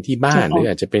อาจจะเป็นที่บ้านหรือ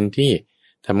อาจจะเป็นที่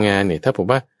ทำงานเนี่ยถ้าผม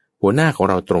ว่าหัวหน้าของ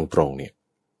เราตรงๆเนี่ย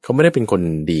เขาไม่ได้เป็นคน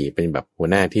ดีเป็นแบบหัว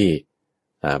หน้าที่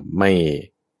ไ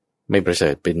ม่ประเสริ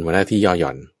ฐเป็นหัวหน้าที่ย่อหย่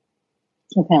อน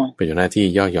เป็นหัวหน้าที่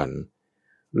ย่อหย่อน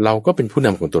เราก็เป็นผู้น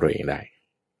ำของตัวเราเองได้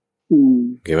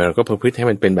โอเคเราก็ประพฤติให้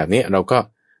มันเป็นแบบนี้เราก็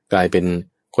กลายเป็น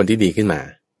คนที่ดีขึ้นมา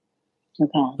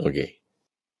โอเค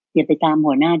อย่าไปตาม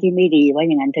หัวหน้าที่ไม่ดีว่าอ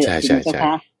ย่างนั้นเถอะใช่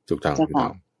ถูกต้อง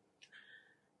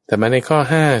แต่มาในข้อ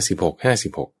56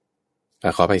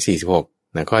ขอไป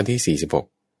46นะข้อที่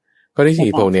46ข้อ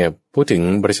ที่46เนี่ยพูดถึง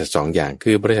บริษัท2อย่าง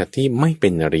คือบริษัทที่ไม่เป็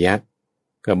นอริยะ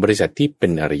กับบริษัทที่เป็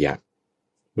นอริยะ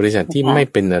บริษัทที่ไม่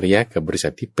เป็นอริยะกับบริษั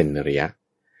ทที่เป็นอริยะ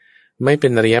ไม่เป็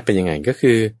นอริยะเป็นยังไงก็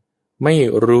คือไม่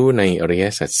รู้ในอริย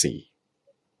สัจสี่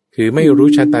คือไม่รู้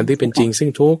ชัดตามที่เป็นจริงซึ่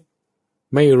งทุกข์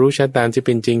ไม่รู้ชัดตามที่เ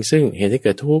ป็นจริงซึ่งเหตุให้เ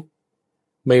กิดทุกข์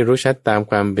ไม่รู้ชัดตาม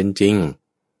ความเป็นจริง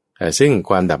ซึ่ง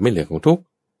ความดับไม่เหลือของทุกข์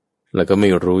แล้วก็ไม่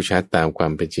รู้ชัดตามควา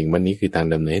มเป็นจริงวันนี้คือทาง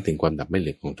ดำเนินให้ถึงความดับไม่เห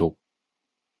ลือของทุกข์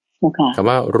คำ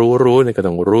ว่ารู้เนี่ยก็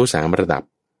ต้องรู้3ระดับ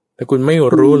ถ้าคุณไม่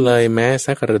รู้เลยแม้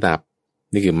สักระดับ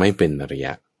นี่คือไม่เป็นอริย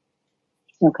ะ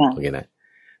โอเคนะ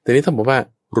แต่นี้ถ้าบอกว่า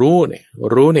รู้เ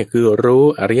นี่ยคือรู้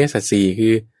อริยสัจสี่คื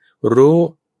อรู้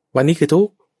วันนี้คือทุก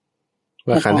ข์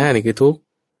ว่าขันธ์5นี่คือทุกข์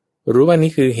รู้ว่า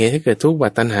นี่คือเหตุให้เกิดทุกข์ว่า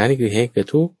ตัณหานี่คือเหตุเกิด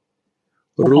ทุกข์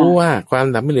รู้ว่าความ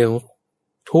ดับไม่เหลือของ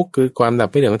ทุกข์คือความดับ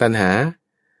ไม่เหลือของตัณหา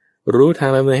รู้ทาง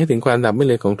ดำเนินให้ถึงความดับไม่เห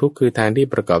ลือของทุกข์คือทางที่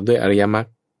ประกอบด้วยอริยมรรค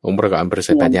องค์ประกอบอันประเส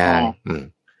ริฐ8อย่าง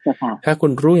ถ้าคุ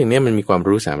ณรู้อย่างนี้มันมีความ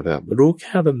รู้3ระดับรู้แ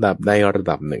ค่ระดับใดระ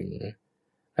ดับหนึ่ง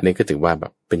อันนี้ก็ถือว่าแบ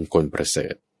บเป็นคนประเสริ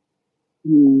ฐ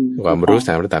ความรู้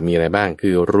3ระดับมีอะไรบ้างคื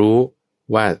อรู้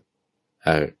ว่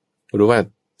า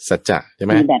สัจจะใช่ไ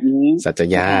หมสัจจ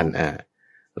ญาณ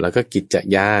แล้วก็กิจจ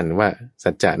ญาณว่า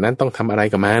สัจจะนั้นต้องทำอะไร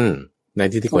กับมันใน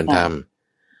ที่ควรท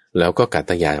ำแล้วก็กัต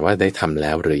ตญาณว่าได้ทำแ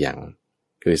ล้วหรือยัง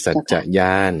คือสัจจญ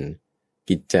าณ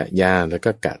กิจจญาณแล้ว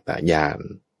ก็กัตตญาณ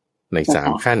ใน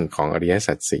3ขั้นของอริย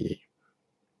สัจ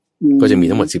4ก็จะมี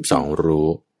ทั้งหมด12รู้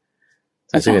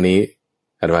ซึ่งอันนี้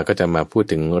อาจารย์ก็จะมาพูด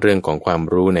ถึงเรื่องของความ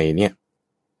รู้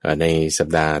ในสัป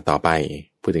ดาห์ต่อไป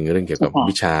พูดถึงเรื่องเกี่ยวกับ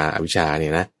วิชาอวิชชาเนี่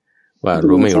ยนะว่า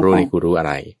รู้ไม่รู้นี่กูรู้อะ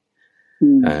ไร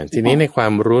ทีนี้ในควา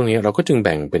มรู้นี้เราก็จึงแ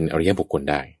บ่งเป็นอริยบุคคล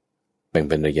ได้แบ่ง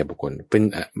เป็นอริยบุคคลเป็น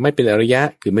ไม่เป็นอริยะ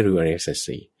คือไม่รู้อริยสัจ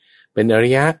สี่เป็นอริ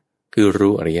ยะคือ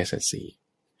รู้อริยสัจสี่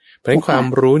เพราะฉะนั้นความ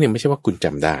รู้เนี่ยไม่ใช่ว่าคุณจ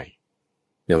ำได้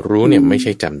เดี๋ยวรู้เนี่ยไม่ใ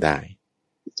ช่จำได้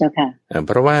เจ้าค่ะเ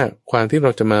พราะว่าความที่เร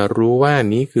าจะมารู้ว่า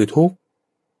นี้คือทุกข์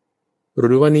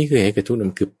รู้ว่านี้คือเหตุเกิดทุกข์นั่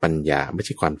นคือปัญญาไม่ใ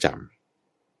ช่ความจ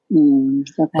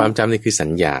ำความจำนี่คือสั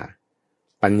ญญา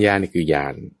ปัญญานี่คือญา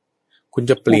ณคุณ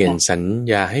จะเปลี่ยนสัญ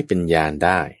ญาให้เป็นญาณไ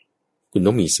ด้คุณ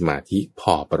ต้องมีสมาธิพ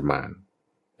อประมาณ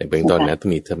ในเบื้องต้นนะต้อ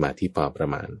งมีสมาธิพอประ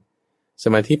มาณส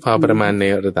มาธิพอประมาณใน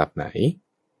ระดับไหน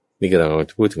นี่ก็เรา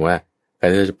พูดถึงว่าการ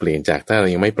ที่เราจะเปลี่ยนจากถ้าเรา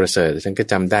ยังไม่ประเสริฐฉันก็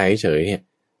จำได้เฉยเนี่ย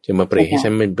จะมาเปลี่ยนให้ฉั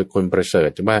นเป็นคนประเสริฐ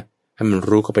จะว่าให้มัน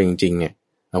รู้เข้าไปจริงๆเนี่ย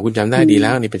เอาคุณจำได้ดีแล้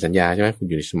วนี่เป็นสัญญาใช่ไหมคุณ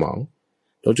อยู่ในสมอง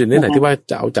ตรงจุดนี้แหละที่ว่า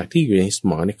จะเอาจากที่อยู่ในส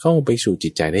มองเนี่ยเข้าไปสู่จิ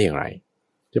ตใจได้อย่างไร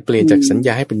จะเปลี่ยนจากสัญญ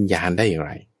าให้เป็นญาณได้อย่างไ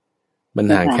รมัน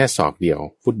ห่างแค่ศอกเดียว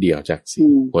ฟุตเดียวจาก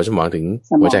หัวสมองถึง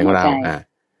หัวใจของเรา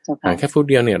ห่างแค่ฟุต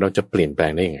เดียวเนี่ยเราจะเปลี่ยนแปล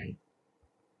งได้ยังไง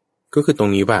ก็คือตร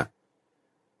งนี้ว่า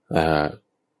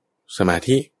สมา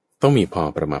ธิต้องมีพอ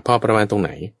ประมาณตรงไห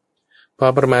นพอ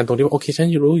ประมาณตรงที่ว่าโอเคฉัน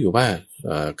รู้อยู่ว่า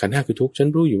ขันธ์ห้าคือทุกข์ฉัน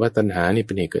รู้อยู่ว่าตัณหานี่เ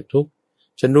ป็นเหตุเกิดทุกข์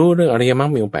ฉันรู้เรื่องอริยมรรค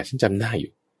มีองค์ 8ฉันจำได้อ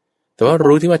ยู่แต่ว่า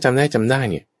รู้ที่ว่าจำได้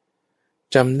เนี่ย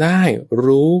จำได้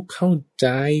รู้เข้าใจ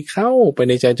เข้าไป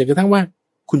ในใจจนกระทั่งว่า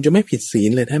คุณจะไม่ผิดศีล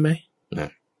เลยได้ไหม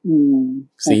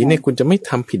ศีลเนี่ยคุณจะไม่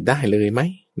ทำผิดได้เลยไหม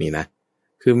นี่นะ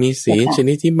คือมีศีลช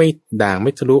นิดที่ไม่ด่างไ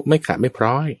ม่ทะลุไม่ขาดไม่พ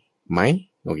ร้อยไหม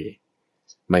โอเค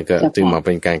มันก็จึงมาเ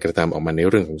ป็นการกระทำออกมาใน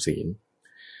เรื่องของศีล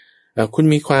คุณ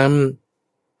มีความ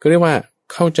ก็เรียกว่า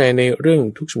เข้าใจในเรื่อง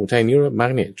ทุกข์สมุทัยนิโรธมรร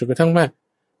คเนี่ยจนกระทั่งว่า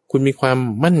คุณมีความ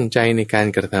มั่นใจในการ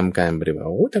กระทำการปฏิบัติ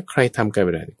โอ้ถ้าใครทำการป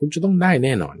ฏิบัติคุณจะต้องได้แ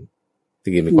น่นอนถึ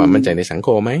งมีความมั่นใจในสังโฆ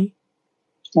ไหม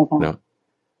เนาะ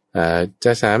จ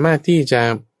ะสามารถที่จะ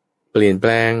เปลี่ยนแป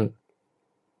ลง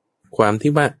ความ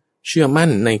ที่ว่าเชื่อมั่น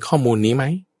ในข้อมูลนี้ไหม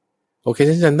โอเค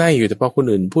ฉันจำได้อยู่แต่พอคน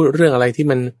อื่นพูดเรื่องอะไรที่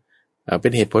มันเป็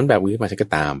นเหตุผลแบบอื่นมาฉันก็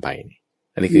ตามไป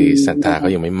อันนี้คือศรัทธาเขา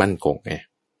ยังไม่มั่นคงไง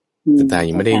ศรัทธา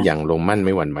ยังไม่ได้ยังลงมั่นไ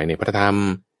ม่หวั่นไหวในพระธรรม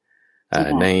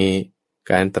ใน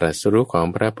การตรัสรู้ของ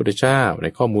พระพุทธเจ้าใน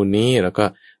ข้อมูลนี้แล้วก็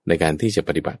ในการที่จะป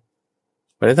ฏิบัติ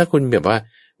เพราะฉะนั้นถ้าคุณแบบว่า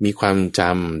มีความจ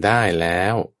ำได้แล้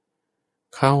ว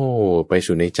เข้าไป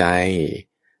สู่ในใจ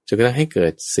จนกระทั่งให้เกิ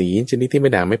ดศีลชนิดที่ไม่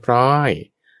ด่างไม่พร้อย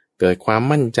เกิดความ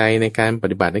มั่นใจในการป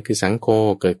ฏิบัตินั่นคือสังโฆ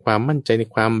เกิดความมั่นใจใน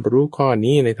ความรู้ข้อ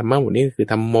นี้ในธรรมะหมวดนี้คือ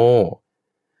ธัมโม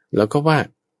แล้วก็ว่า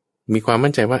มีความ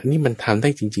มั่นใจว่านี่มันทำได้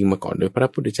จริงๆมาก่อนโดยพระ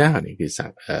พุทธเจ้านี่คือ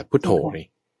พุทโธนี่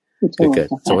คือเกิด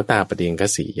โสตาปัฏฐัย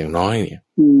สีอย่างน้อยเนี่ย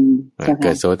เ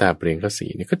กิดโสตาปัฏฐัยสี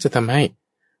นี่ก็จะทำให้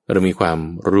เรามีความ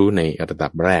รู้ในระดั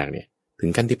บแรกเนี่ยถึ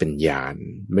งขั้นที่เป็นญาณ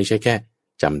ไม่ใช่แค่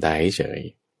จำได้เฉย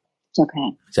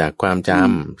จากความจ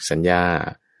ำสัญญา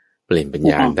เปลี่ยนเป็น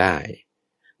ญาณได้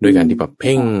ด้วยการที่แบบเ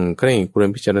พ่งเคร่งครวญ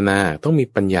พิจารณาต้องมี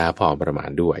ปัญญาพอประมาณ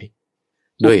ด้วย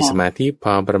สมาธิพ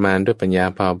อประมาณด้วยปัญญา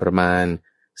พอประมาณ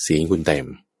ศีลคุณเต็ม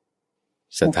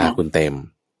ศรัทธาคุณเต็ม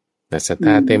แต่ศรัทธ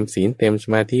าเต็มศีลเต็มส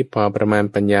มาธิพอประมาณ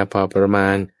ปัญญาพอประมา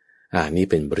ณนี่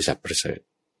เป็นบริษัทประเสริฐ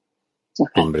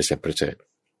เป็นบริษัทประเสริฐ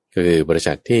คือบริ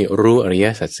ษัทที่รู้อริย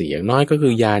สัจสี่อย่างน้อยก็คื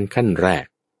อญาณขั้นแรก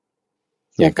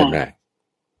ญาณขั้นแรก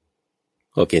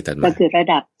โอเคตัดมาก็คือระ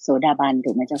ดับโสดาบันถู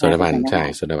กไหมเจ้าค่ะโสดาบันใช่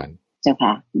โสดาบันเจ้าค่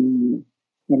ะ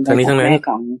เป็นระดับแรก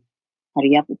ของอริ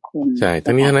ยบุคคลใช่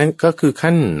ทั้งนี้ทั้งนั้นก็คือ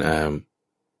ขั้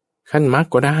นมรรค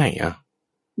ก็ได้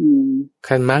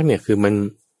ขั้นมรรคเนี่ยคือมัน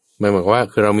หมายว่า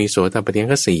คือเรามีโสตปัฏฐัย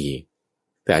ก็สี่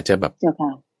แต่อาจจะแบบ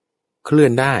เคลื่อ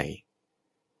นได้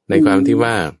ในความที่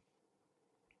ว่า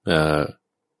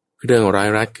เรื่องร้าย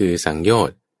รัดคือสังโย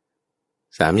ชน์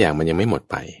3อย่างมันยังไม่หมด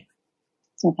ไป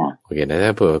โอเคแต่ถ้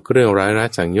าเผื่อเรื่องร้ายรัด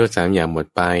สังโยชน์3อย่างหมด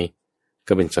ไป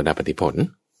ก็เป็นโสดาปัตติผล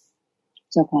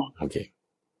โอเค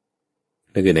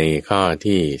นั่นคือในข้อ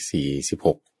ที่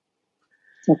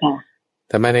46แ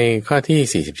ต่มาในข้อ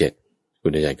ที่47คุ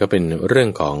ณใหญ่ก็เป็นเรื่อง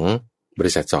ของบ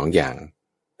ริษัท2อย่าง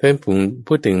เพื่อนผม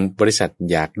พูดถึงบริษัท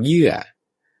อยากเยื่อ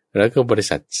แล้วก็บริ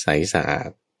ษัทใสสะอาด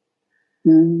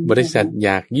บริษัทอย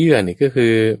ากเยื่อนี่ก็คื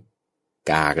อ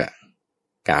กาก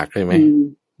ใช่ไหม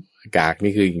กาก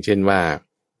นี่คืออย่างเช่นว่า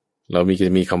เราจะ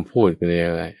มีคำพูดใน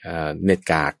อะไรเน็ต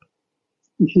กาก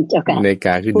เน็ตก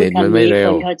ากคือเน็ตมันไม่เร็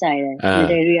วเข้าใจเลยไม่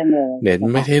ได้เรื่องเลยเน็ต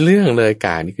ไม่ใช่เรื่องเลยก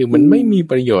ากนี่คือมันไม่มี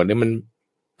ประโยชน์เนี่ยมัน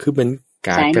คือเป็นก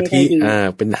ากกะทิ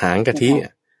เป็นหางกะทิ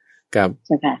กับ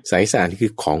ใสสะอาดนี่คื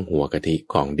อของหัวกะทิ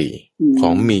ของดีขอ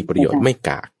งมีประโยชน์ไม่ก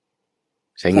าก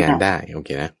ใช้งานได้โอเค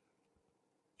นะ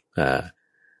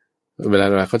เวลา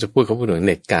เขาจะพูดถึงเ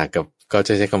น็ตกากกับก็จ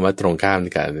ะใช้คำว่าตรงข้าม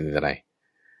กับอะไร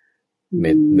เ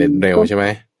น็ตเร็วใช่ไหม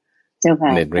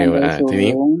เน็ตเร็วที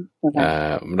นี้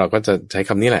เราก็จะใช้ค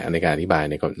ำนี้แหละในการอธิบาย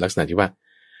ในลักษณะที่ว่า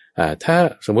ถ้า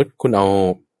สมมุติคุณเอา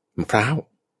มะพร้าว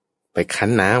ไปคั้น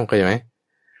น้ำเข้าใจไหม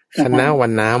คั้นน้ำวั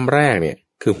นน้ำแรกเนี่ย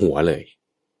คือหัวเลย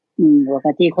หัวก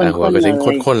ะทิข้นๆเลยหัวกะทิ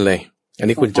ข้นๆเลยอัน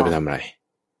นี้คุณจะไปทำอะไร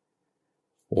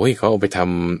โอ้ยเขาเอาไปท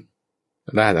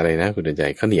ำราดอะไรนะคุณเดินใจ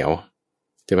ข้าวเหนียว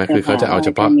ใช่ไหมคือเขาจะเอาเฉ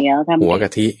พาะหัวก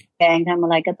ะทิแกงทำอะ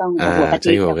ไรก็ต้องหัวกะทิใ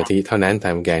ช้หัวกะทิเท่านั้นท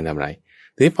ำแกงทำอะไร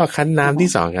ทีนี้พอคั้นน้ำที่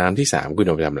2น้ำที่3คุณเ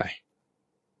อาไปทำอะไร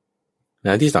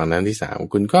น้ำที่2น้ำที่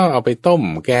3คุณก็เอาไปต้ม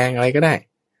แกงอะไรก็ได้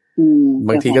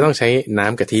บางทีก็ต้องใช้น้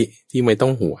ำกะทิที่ไม่ต้อ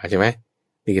งหัวใช่ไหม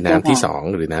นี่คือน้ำที่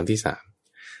2หรือน้ำที่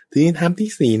3ทีนี้น้ำที่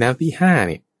4น้ำที่5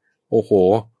เนี่ยโอ้โห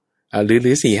ห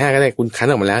รือ4-5ก็ได้คุณคั้น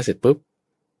ออกมาแล้วเสร็จปุ๊บ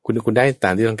คุณได้ต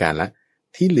ามที่ต้องการแล้ว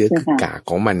ที่เหลือคือกาก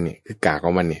ของมันเนี่ยคือกากข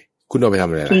องมันเนี่ยคุณเอาไปทำ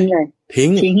อะไรทิ้ง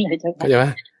เลยเข้าใจไหม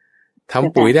ท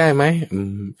ำปุ๋ยได้ไหม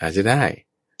อาจจะได้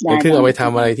ก็คือเอาไปท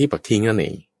ำอะไรที่ปักทิ้งนั่นเอ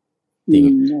งจริง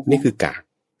นี่คือกาก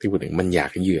ที่พูดถึงมันอยา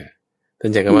กเยื่อท่า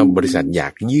นใช้คำว่าบริษัทอยา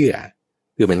กเยื่อ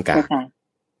คือมันกาก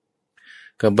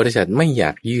กับบริษัทไม่อย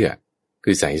ากเยื่อ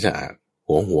คือใสสะอาด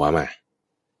หัวมา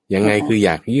ยังไงคืออย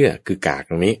ากเยื่อคือกาก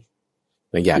ตรงนี้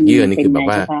อยากเยื่อนี่คือแบบ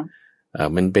ว่า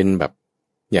มันเป็นแบบ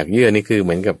อยากเยื่อนี่คือเห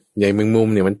มือนกับใยแมงมุม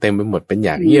เนี่ยมันเต็มไปหมดเป็นอย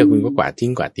ากเยื่อคุณก็กวาดทิ้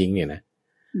งเนี่ยนะ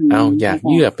เอาอยาก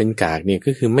เยื่อเป็นกากเนี่ย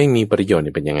ก็คือไม่มีประโยชน์เ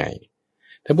นี่ยเป็นยังไง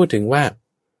ถ้าพูดถึงว่า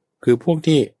คือพวก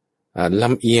ที่ล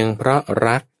ำเอียงเพราะ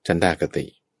รักฉันทากติ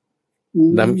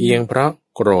ลำเอียงเพราะ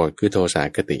โกรธคือโทสา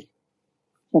กติ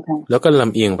แล้วก็ล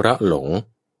ำเอียงเพราะหลง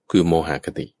คือโมหค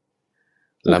ติ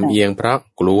ลำเอียงเพราะ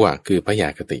กลัวคือพยา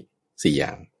คติ4 อย่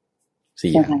าง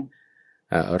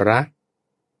รัก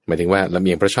หมายถึงว่าลำเ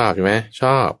อียงเพราะชอบใช่ไหมช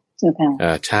อบ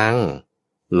ชัง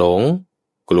หลง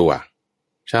กลัว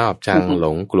ชอบชังหล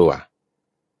งกลัว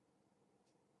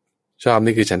ชอบ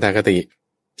นี่คือฉันทากติ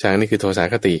ชังนี่คือโทสา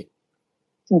คติ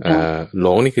หล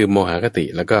งนี่คือโมหคติ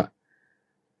แล้วก็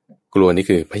กลัวนี่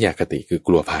คือพยาคติคือก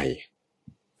ลัวภัย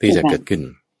ที่จะเกิดขึ้น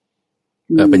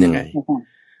เป็นยังไง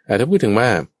ถ้าพูดถึงว่า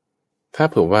ถ้า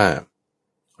เผื่อว่า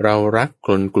เรารักค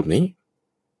นกลุ่มนี้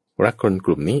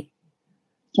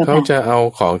เขาจะเอา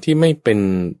ของที่ไม่เป็น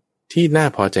ที่น่า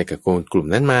พอใจกับคนกลุ่ม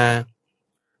นั้นมา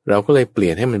เราก็เลยเปลี่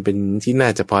ยนให้มันเป็นที่น่า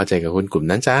จะพอใจกับคนกลุ่ม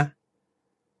นั้นจ้ะ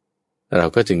เรา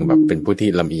ก็จึงแบบเป็นผู้ที่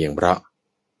ลำเอียงเพราะ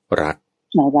รัก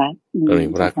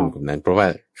คนกลุ่มนั้นเพราะว่า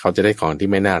เขาจะได้ของที่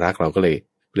ไม่น่ารักเราก็เลย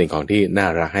เปลี่ยนของที่น่า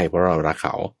รักให้เพราะเรารักเข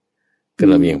าก็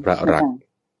ลำเอียงเพราะรัก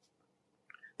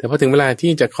แต่พอถึงเวลา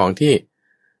ที่จะของที่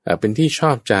เป็นที่ช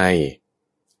อบใจ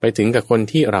ไปถึงกับคน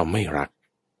ที่เราไม่รัก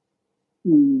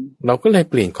เราก็เลย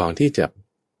เปลี่ยนของที่จะ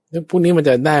พวกนี้มันจ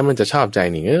ะได้มันจะชอบใจ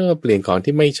นี่เปลี่ยนของ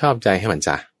ที่ไม่ชอบใจให้มัน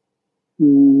จ้ะ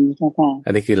อั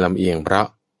นนี้คือลำเอียงเพราะ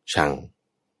ชัง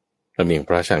ลำเอียงเพ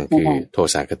ราะชังคือโท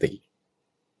สาคติ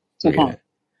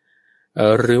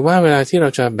หรือว่าเวลาที่เรา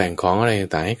จะแบ่งของอะไร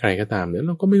ต่างๆให้ใครก็ตามเนี่ยเ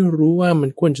ราก็ไม่รู้ว่ามัน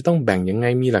ควรจะต้องแบ่งยังไง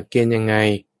มีหลักเกณฑ์ยังไง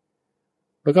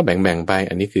แล้วก็แบ่งไป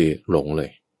อันนี้คือหลงเลย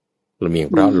ลำเอียง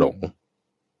เพราะหลง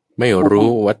ไม่รู้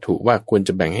วัตถุว่าควรจ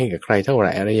ะแบ่งให้กับใครเท่าไห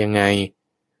ร่อะไรยังไง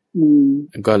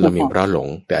ก็ลำเอียงเพราะหลง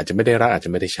แต่อาจจะไม่ได้รักอาจจ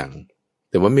ะไม่ได้ชัง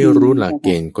แต่ว่าไม่รู้หลักเก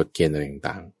ณฑ์กฎเกณฑ์อะไร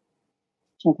ต่าง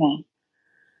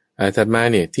ๆถัดมา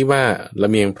เนี่ยที่ว่าล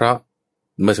ำเอียงเพราะ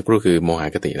เมื่อสักครู่คือโมห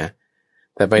คตินะ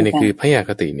แต่ไปเนี่ยคือพยา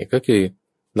คติเนี่ยก็คือ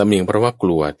ลำเอียงเพราะว่าก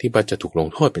ลัวที่ว่าจะถูกลง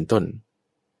โทษเป็นต้น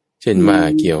เช่นมา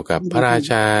เกี่ยวกับพระรา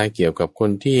ชาเกี่ยวกับคน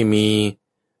ที่มี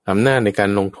อำนาจในการ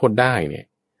ลงโทษได้เนี่ย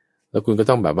แล้วคุณก็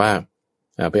ต้องแบบว่า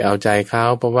ไปเอาใจเขา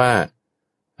เพราะว่า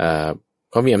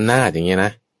เขามีอำนาจอย่างเงี้ยน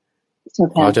ะ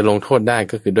เขาจะลงโทษได้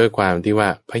ก็คือด้วยความที่ว่า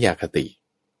พยาคติ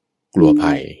กลัว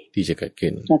ภัยที่จะเกิดขึ้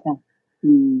น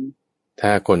ถ้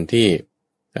าคนที่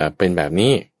เป็นแบบ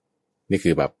นี้นี่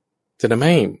คือแบบจะทำใ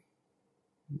ห้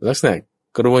ลักษณะ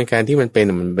กระบวนการที่มันเป็น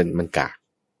มันกาก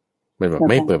มันแบบ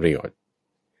ไม่เปิดประโยชน์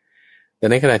แต่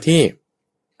ในขณะที่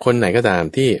คนไหนก็ตาม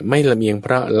ที่ไม่ลำเอียงเพ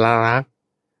ราะรัก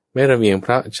ไม่ลำเอียงเพ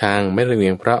ราะชังไม่ลำเอี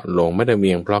ยงเพราะหลงไม่ลำเ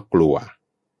อียงเพราะกลัว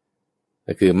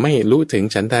ก็คือไม่รู้ถึง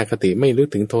ฉันทากติไม่รู้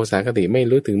ถึงโทสาคติไม่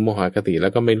รู้ถึงโมหคติแล้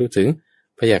วก็ไม่รู้ถึง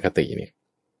พยาคติเนี่ย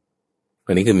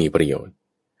อันนี้คือมีประโยชน์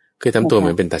คือทำตัวเหมื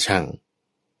อนเป็นตาช่าง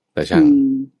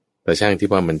ที่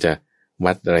ว่ามันจะ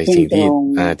วัดอะไรสิ่งที่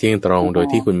เที่ยงตรงโดย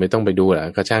ที่คุณไม่ต้องไปดูแล้ว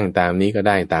ก็ช่างตามนี้ก็ไ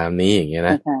ด้ตามนี้อย่างเงี้ย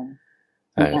นะ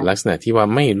ลักษณะที่ว่า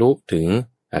ไม่รู้ถึง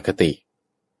อคติ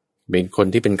เป็นคน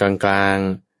ที่เป็นกลาง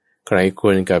ๆใครค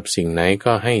วรกับสิ่งไหน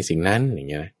ก็ให้สิ่งนั้นอย่าง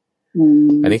เงี้ยนะ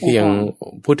อันนี้คือยัง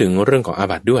พูดถึงเรื่องของอา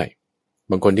บัติด้วย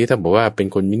บางคนที่ถ้าบอกว่าเป็น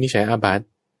คนวินิจฉัยอาบัติ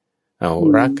เอา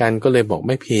รักกันก็เลยบอกไ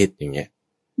ม่ผิดอย่างเงี้ย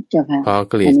พอ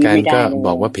เกลียดกันก็บ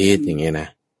อกว่าผิดอย่างเงี้ยนะ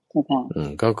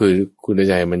ก็คือคุณ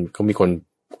ใจมันก็มีคน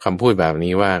คำพูดแบบ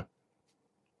นี้ว่า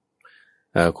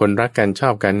คนรักกันชอ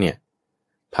บกันเนี่ย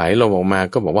ผายลมออกมา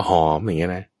ก็บอกว่าหอมอย่างเงี้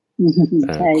ยนะ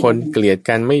คนเกลียด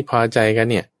กันไม่พอใจกัน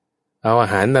เนี่ยเอาอา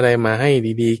หารอะไรมาให้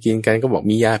ดีๆกินกันก็บอก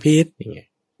มียาพิษอย่างเงี้ย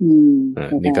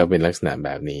นี่ก็เป็นลักษณะแบ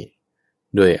บนี้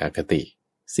ด้วยอคติ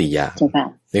4 อย่าง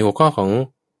ในหัวข้อของ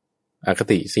อค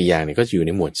ติ4 อย่างนี่ก็จะอยู่ใน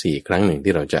หมวด4ครั้งหนึ่ง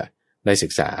ที่เราจะได้ศึ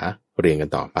กษาเรียนกัน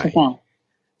ต่อไป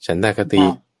ฉันทากติ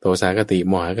โทสาคติ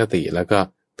โมหคติแล้วก็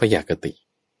พยาคติ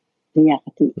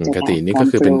คตินี่ก็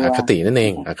คือเป็นอคตินั่นเอ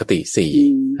งอคติ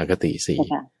4อคติ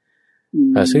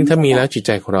4ซึ่งถ้ามีแล้วจิตใ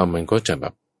จของเรามันก็จะแบ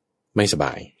บไม่สบ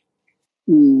าย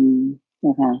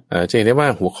จะเห็นได้ว่า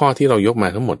หัวข้อที่เรายกมา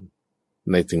ทั้งหมด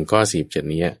ในถึงข้อ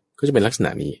47นี้ก็จะเป็นลักษณะ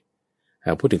นี้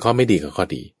พูดถึงข้อไม่ดีกับข้อ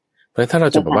ดีเพราะถ้าเรา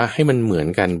จะแบบว่าให้มันเหมือน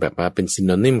กันแบบว่าเป็นซินโ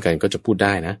นนิมกันก็จะพูดไ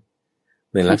ด้นะ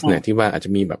ในลักษณะที่ว่าอาจจะ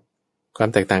มีแบบความ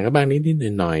แตกต่างกันบ้างนิด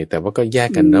ๆหน่อยๆแต่ว่าก็แยก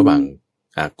กันระหว่าง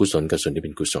กุศลกับส่วนที่เ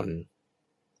ป็นกุศล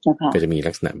ก็จะมี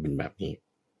ลักษณะเป็นแบบนี้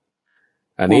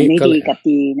อันนี้ไม่ก็ดีกับ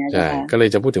ดีนะใช่ก็เลย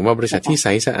จะพูดถึงว่าบริษัทที่ใส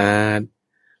สะอาด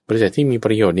บริษัทที่มีป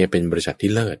ระโยชน์เนี่ยเป็นบริษัทที่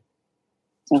เลิศ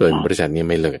ส่วนบริษัทนี้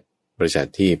ไม่เลิศบริษัท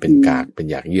ที่เป็นกากเป็น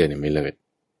อยากเยื่อเนี่ยไม่เลิศ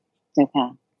ใช่ค่ะ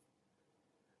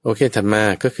โอเคถัดมา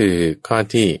ก็คือข้อ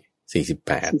ที่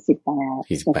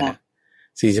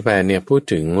48เนี่ยพูด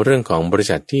ถึงเรื่องของบริ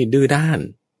ษัทที่ดื้อด้าน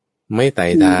ไม่ไต่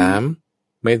ถาม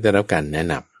ไม่ได้รับการแนะ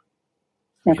น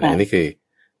ำนี่คือ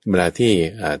เวลาที่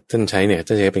ท่านใช้เนี่ยท่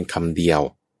านใช้เป็นคำเดียว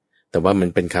แต่ว่ามัน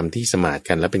เป็นคำที่สมาท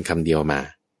กันแล้วเป็นคำเดียวมา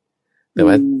แต่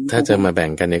ว่าถ้าจะมาแบ่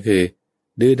งกันเนี่ยคือ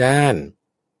ดื้อด้าน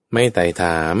ไม่ไต่ถ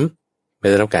ามไม่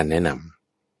ได้รับการแนะน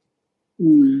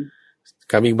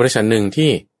ำกับอีกบริษัทหนึ่งที่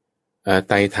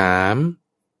ไต่ถาม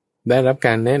ได้รับก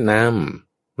ารแนะน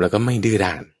ำแล้วก็ไม่ดื้อ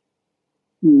ด้าน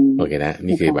โอเคนะ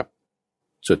นี่คือแบบ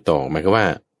สุดโต่งหมายความว่า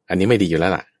อันนี้ไม่ดีอยู่แล้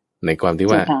วล่ะในความที่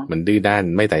ว่ามันดื้อด้าน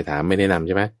ไม่ไต่ถามไม่แนะนำใ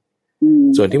ช่ไหม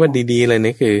ส่วนที่ว่าดีๆเลย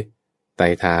นี่คือไต่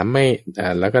ถามไม่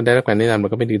แล้วก็ได้รับการแนะนำแล้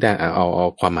วก็ไม่ดื้อด้านเอา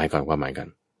ความหมายก่อน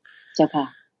เจ้าค่ะ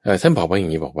ท่านบอกว่าอย่า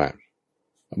งนี้บอกว่า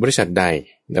บริษัทใด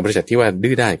บริษัทที่ว่า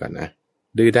ดื้อด้านก่อนนะ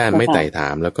ดื้อด้านไม่ไต่ถา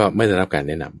มแล้วก็ไม่ได้รับการ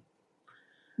แนะน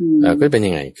ำก็เป็น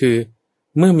ยังไงคือ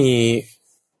เมื่อมี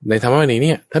ในธรรมะวันนี้เ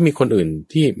นี่ยถ้ามีคนอื่น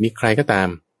ที่มีใครก็ตาม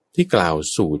ที่กล่าว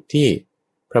สูตรที่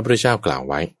พระพุทธเจ้ากล่าว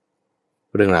ไว้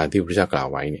เรื่องราวที่พระพุทธเจ้ากล่าว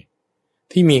ไว้เนี่ย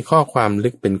ที่มีข้อความลึ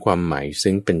กเป็นความหมาย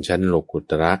ซึ่งเป็นชั้นโลกุ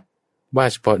ตระว่า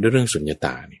เฉพาะด้วยเรื่องสุญญต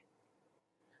าเนี่ย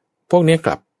พวกนี้ก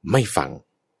ลับไม่ฟัง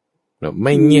ไ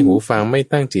ม่เงี่ยหูฟังไม่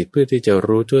ตั้งจิตเพื่อที่จะ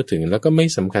รู้ทั่วถึงแล้วก็ไม่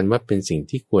สำคัญว่าเป็นสิ่ง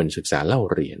ที่ควรศึกษาเล่า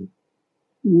เรียน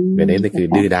แบบนี้คือ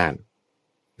ดื้อด้าน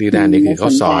นี่คือเขา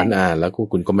สอนแล้ว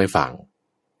คุณก็ไม่ฟัง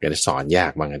ก็จะสอนยา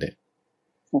กบ้างกันเด้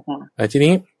อที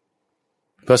นี้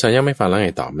พอสอนยังไม่ฟังแล้วไง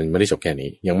ต่อมันไม่ได้จบแค่นี้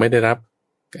ยังไม่ได้รับ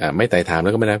ไม่ไต่ถามแล้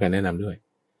วก็ไม่ได้รับการแนะนำด้วย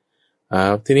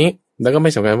ทีนี้แล้วก็ไ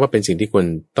ม่สำคัญว่าเป็นสิ่งที่ควร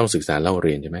ต้องศึกษาเล่าเ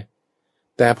รียนใช่ไหม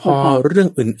แต่พอเรื่อง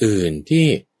อื่นๆที่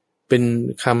เป็น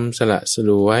คำสละส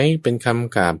ลวยเป็นค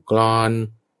ำกาบกลอน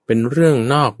เป็นเรื่อง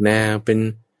นอกแนวเป็น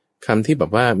คำที่แบ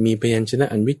บว่ามีพยัญชนะ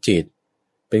อันวิจิตร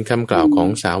เป็นคำกล่าวของ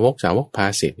สาวกภา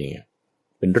สิทธิ์เนี่ย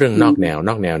เป็นเรื่องนอกแนว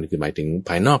นี่คือหมายถึงภ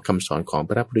ายนอกคำสอนของพ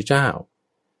ระพุทธเจ้า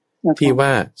ที่ว่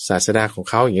าศาสดาของ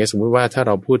เขาอย่างเงี้ยสมมุติว่าถ้าเ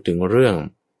ราพูดถึงเรื่อง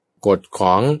กฎข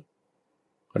อง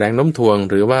แรงโน้มถ่วง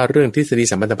หรือว่าเรื่องทฤษฎี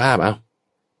สัมพัทธภาพ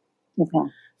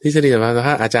ทฤษฎีสัมพัทธภ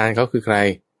าพอาจารย์เขาคือใคร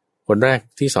คนแรก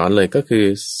ที่สอนเลยก็คือ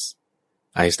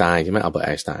ไอน์สไตน์ใช่ไหมอัลเบิร์ตไอ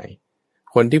น์สไตน์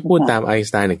คนที่พูดตามไอน์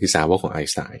สไตน์เนี่ยคือสาวกของไอน์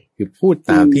สไตน์คือพูด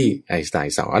ตามที่ไอน์สไต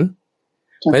น์สอน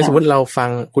เพราะสมมติเราฟัง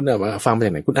คุณฟังมาจ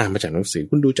ากไหนคุณอ่านมาจากหนังสือ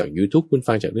คุณดูจาก YouTube คุณ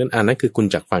ฟังจากเรื่องนั่นคือคุณ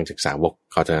จากฟังจากสาวก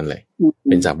เขาเท่านั้นเลย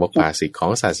เป็นสาวกภาสิทธิ์ขอ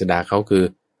งศาสดาเขาคือ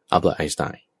อัลเบิร์ตไอน์สไต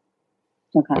น์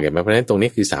โอเคไหมเพราะฉะนั้นตรงนี้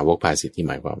คือสาวกภาสิทธิ์ที่ห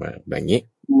มายความว่าแบบนี้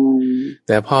แ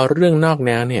ต่พอเรื่องนอกแ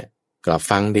นวเนี่ยก็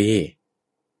ฟังดี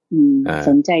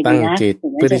สนใจดีนะตั้งจิต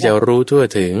เพื่อที่จะรู้ทั่ว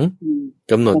ถึง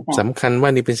กำหนดสำคัญว่า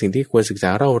นี่เป็นสิ่งที่ควรศึกษา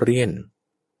เล่าเรียน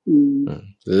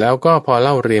แล้วก็พอเ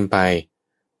ล่าเรียนไป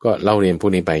ก็เล่าเรียนพว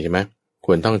กนี้ไปใช่ไหมค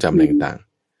วรท่องจำอะไรต่าง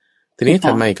ๆทีนี้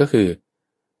ถัดมาก็คือ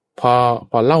พ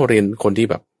อเล่าเรียนคนที่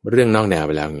แบบเรื่องนอกแนวไ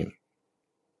ปแล้วเนี่ย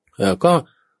ก็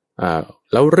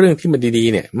แล้วเรื่องที่มันดี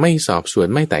ๆเนี่ยไม่สอบสวน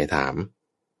ไม่ไต่ถาม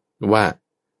ว่า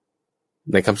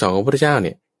ในคำสอนของพระพุทธเจ้าเ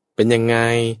นี่ยเป็นยังไง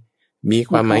มี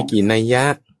ความหมายกี่นัยยะ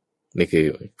นี่คือ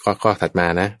ข้อถัดมา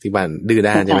นะที่บ้านดื้อ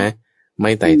ด้านใช่ไหมไ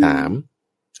ม่ไต่ถาม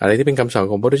อะไรที่เป็นคำสอน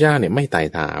ของพระพุทธเจ้าเนี่ยไม่ไต่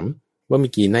ถามว่ามี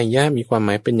กี่นัยยะมีความหม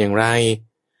ายเป็นอย่างไร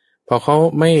พอเขา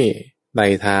ไม่ไต่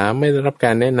ถามไม่ได้รับก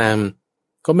ารแนะน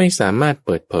ำก็ไม่สามารถเ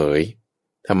ปิดเผย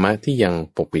ธรรมะที่ยัง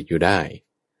ปกปิดอยู่ได้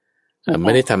ไ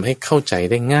ม่ได้ทำให้เข้าใจ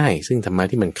ได้ง่ายซึ่งธรรมะ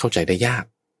ที่มันเข้าใจได้ยาก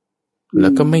แล้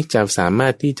วก็ไม่จะสามา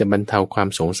รถที่จะบรรเทาความ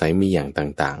สงสัยมีอย่าง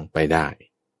ต่างๆไปได้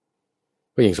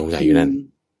ก็ยังสงสัยอยู่นั่น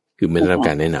คือไม่ได้รับก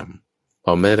ารแนะนำพ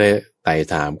อไม่ได้ไต่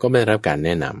ถามก็ไม่ได้รับการแน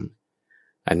ะน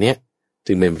ำอันเนี้ย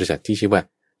จึงเป็นบริษัทที่ชื่อว่า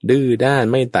ดื้อด้าน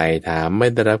ไม่ไต่ถามไม่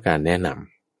ได้รับการแนะน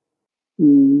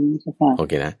ำโอ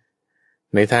เคนะ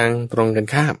ในทางตรงกัน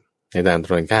ข้าม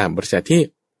บริษัทที่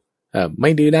ไม่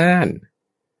ดื้อด้าน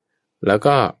แล้ว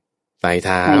ก็ไต่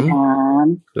ถาม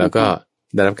แล้วก็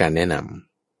ได้รับการแนะน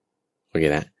ำโอเค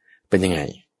นะเป็นยังไง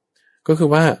ก็คือ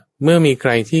ว่าเมื่อมีใค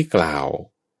รที่กล่าว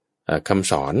ค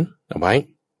ำสอนเอาไว้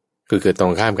คือตร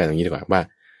งข้ามกันอย่างนี้ดีกว่าว่า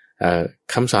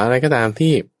คำสอนอะไรก็ตาม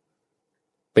ที่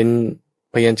เป็น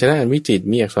พยัญชนะอันวิจิตร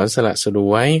มีอักษรสระสล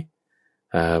วย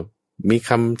มีค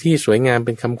ำที่สวยงามเ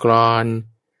ป็นคำกลอน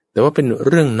แต่ว่าเป็นเ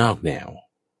รื่องนอกแนว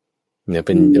เนี่ยเ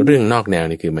ป็นเรื่องนอกแนว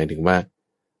นี่คือหมายถึงว่า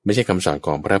ไม่ใช่คำสอนข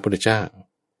องพระพุทธเจ้า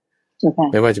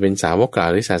ไม่ว่าจะเป็นสาวกกล่าว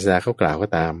หรือศาสดาเขากล่าวก็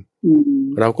ตาม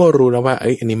เราก็รู้แล้วว่า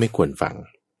อันนี้ไม่ควรฟัง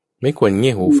ไม่ควรเ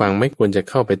งี่ยหูฟังไม่ควรจะ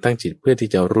เข้าไปตั้งจิตเพื่อที่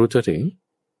จะรู้ทั่วถึง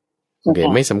โอเค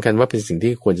ไม่สำคัญว่าเป็นสิ่ง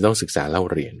ที่ควรจะต้องศึกษาเล่า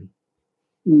เรียน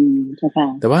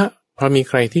แต่ว่าพอมี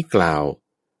ใครที่กล่าว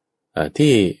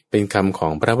ที่เป็นคำขอ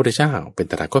งพระพุทธเจ้าเป็น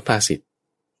ตถาคตภาษิต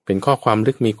เป็นข้อความ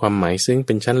ลึกมีความหมายซึ่งเ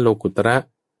ป็นชั้นโลกุตระ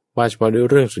ว่าเฉพาะด้วย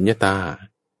เรื่องสุญญตา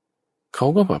เขา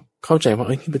ก็แบบเข้าใจว่า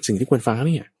นี่เป็นสิ่งที่ควรฟังเ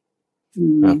นี่ย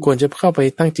ควรจะเข้าไป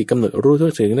ตั้งจิตกำหนดรู้ทั่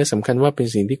วถึงและสำคัญว่าเป็น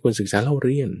สิ่งที่ควรศึกษาเล่าเ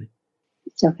รียน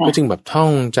ก็จึงแบบท่อ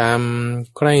งจ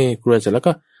ำใคร่ครวญเสร็จแล้ว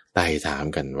ก็ไต่ถาม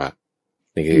กันว่า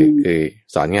นี่คือ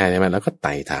สอนง่ายใช่ไหมแล้วก็ไ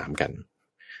ต่ถามกัน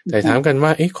ว่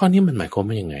าข้อนี้มันหมายความ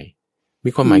ว่ายังไงมี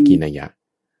ความหมายกี่นัยยะ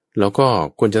แล้วก็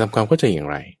ควรจะทำความเข้าใจอย่าง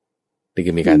ไรนี่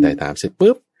คือมีการไต่ถามเสร็จ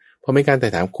ปุ๊บพอมีการไต่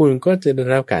ถามคุณก็จะได้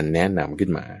รับการแนะนำขึ้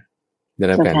นมาได้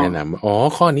รับการแนะน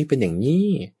ำข้อนี้เป็นอย่างนี้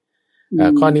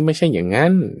ข้อนี้ไม่ใช่อย่างนั้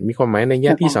นมีความหมายในนัยย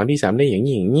ะที่2ที่3ได้อย่าง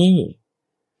นี้อย่างนี้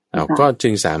ก็จึ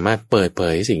งสามารถเปิดเผ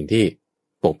ยสิ่งที่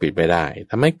ปกปิดไปได้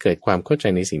ทำให้เกิดความเข้าใจ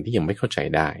ในสิ่งที่ยังไม่เข้าใจ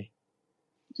ได้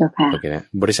โอเคนะ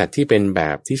บริษัทที่เป็นแบ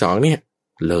บที่2เนี่ย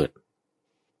เลิศ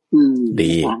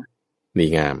ดี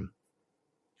งาม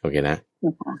โอเคนะ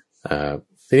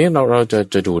ทีนี้เรา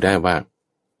จะดูได้ว่า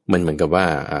มันเหมือนกับว่า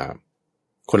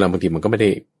คนเราบางทีมันก็ไม่ได้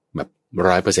แบบ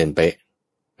 100% เป๊ะ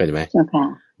เข้าใจไหม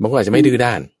บางคนอาจจะไม่ดื้อ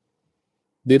ด้าน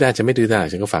จะไม่ดื้อด้าน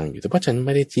ฉันก็ฟังอยู่แต่ว่าฉันไ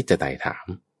ม่ได้คิดจะไต่ถาม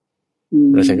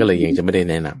แล้วฉันก็เลยยังจะไม่ได้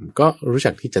แนะนำก็รู้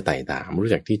จักที่จะไต่ถาม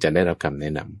รู้จักที่จะได้รับคำแน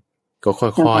ะนำก็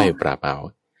ค่อยๆปรับเอา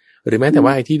หรือแม้แต่ว่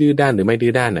าไอ้ที่ดื้อด้านหรือไม่ดื้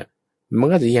อด้านเนี่ยมัน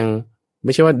ก็จะยังไ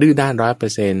ม่ใช่ว่าดื้อด้าน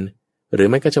 100% หรือ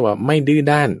ไม่ก็จะว่าไม่ดื้อ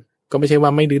ด้านก็ไม่ใช่ว่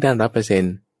าไม่ดื้อด้าน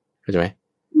 100%เข้าใจไหม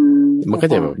มันก็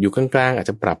จะแบบอยู่กลางๆอาจ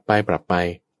จะปรับไป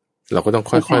เราก็ต้อง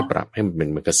ค่อยๆปรับให้มันเป็น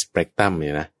เหมือนกับสเปกตรัมเ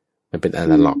นี่ยนะมันเป็นอ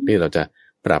นาล็อกที่เราจะ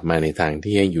ปรับมาในทาง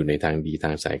ที่ให้อยู่ในทางดีทา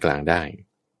งสายกลางได้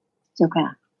เจ้าค่ะ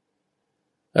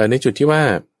ในจุดที่ว่า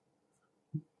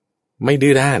ไม่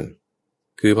ดื้อด้าน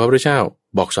คือพระพุทธเจ้า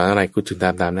บอกสอนอะไรคุณถึงต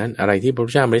ามนั้นอะไรที่พระพุท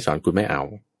ธเจ้าไม่ได้สอนคุณไม่เอา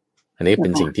อันนี้เป็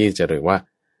นสิ่งที่จะเรียกว่า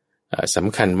ส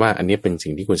ำคัญว่าอันนี้เป็นสิ่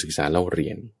งที่ควรศึกษาเล่าเรี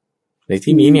ยนใน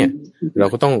ที่นี้เนี่ยเรา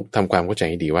ก็ต้องทำความเข้าใจ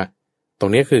ให้ดีว่าตร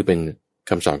งนี้คือเป็น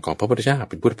คำสอนของพระพุทธเจ้า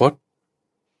เป็นพุทธพจน์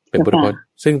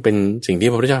ซึ่งเป็นสิ่งที่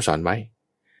พระพุทธเจ้าสอนไว้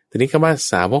ทีนี้คำว่า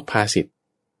สาวกภาษิต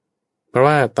เพราะ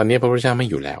ว่าตอนนี้พระพุทธเจ้าไม่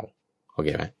อยู่แล้วโอเค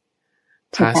ไหม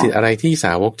ภาษิตอะไรที่ส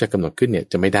าวกจะกำหนดขึ้นเนี่ย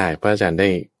จะไม่ได้พระอาจารย์ได้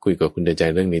คุยกับคุณเดินใจ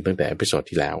เรื่องนี้ตั้งแต่เอพิโซด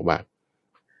ที่แล้วว่า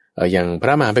อย่างพร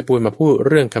ะมหาไพบูลย์มาพูด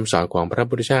เรื่องคำสอนของพระ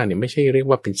พุทธเจ้าเนี่ยไม่ใช่เรียก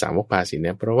ว่าเป็นสาวกภาษิตเ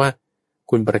นี่ยเพราะว่า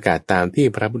คุณประกาศตามที่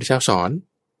พระพุทธเจ้าสอน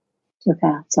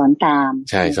สอนตาม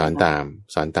ใช่สอนต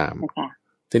าม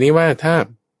ทีนี้ว่าถ้า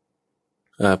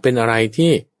เป็นอะไร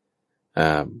ที่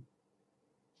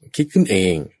คิดขึ้นเอ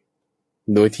ง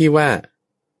โดยที่ว่า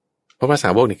เพราะภาษา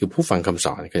วกนี่คือผู้ฟังคำส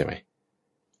อนเข้าใจไหม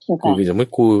คือสมม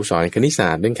ติครูสอนคณิตศา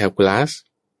สตร์เรื่องแคลคูลัส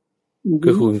คื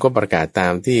อคุณก็ประกาศตา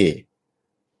มที่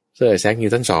เซอร์ไอแซคนิ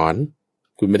วตันสอน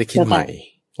คุณไม่ได้คิดใหม่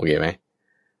โอเคไหม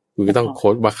คุณก็ต้องโค้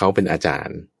ดว่าเขาเป็นอาจาร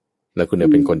ย์แล้วคุณ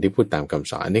เป็นคนที่พูดตามค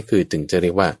ำสอนนี่คือถึงจะเรี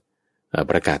ยกว่า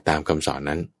ประกาศตามคำสอน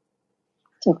นั้น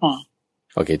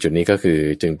โอเคจุดนี้ก็คือ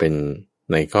จึงเป็น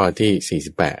ในข้อที่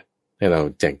48ให้เรา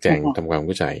แจกแจงทำความเ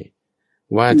ข้าใจ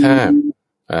ว่าถ้า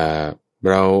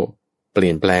เราเป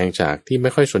ลี่ยนแปลงจากที่ไ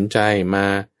ม่ค่อยสนใจมา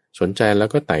สนใจแล้ว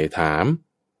ก็ไต่ถาม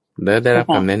และได้รับ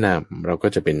คำแนะนำเราก็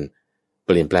จะเป็นเป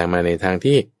ลี่ยนแปลงมาในทาง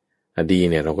ที่ดี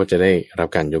เนี่ยเราก็จะได้รับ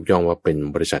การยกย่องว่าเป็น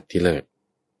บริษัทที่เลิศ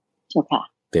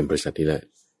เป็นบริษัทที่เลิศ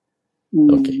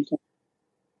โอ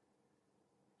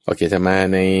เคจะมา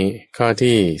ในข้อ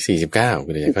ที่49คื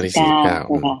อข้อที่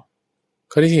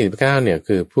49ข้อที่49เนี่ย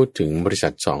คือพูดถึงบริษั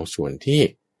ท2ส่วนที่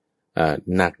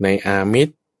หนักในอามิต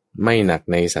รไม่หนัก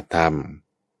ในสัตธรรม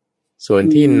ส่วน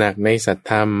ที่หนักในสัต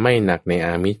ธรรมไม่หนักในอ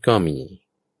ามิตรก็มี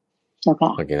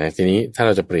โอเคนะทีนี้ถ้าเร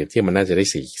าจะเปรียบเทียบมันน่าจะได้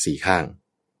สี่ข้าง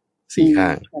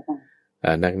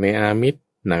หนักในอามิตร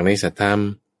หนักในสัตธรรม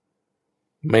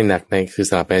ไม่หนักในคือ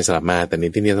สลับไปสลับมาแต่ใน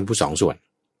ที่นี้ท่านพูด2ส่วน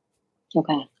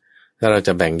ถ้าเราจ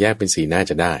ะแบ่งแยกเป็น4น่า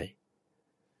จะได้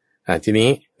ทีนี้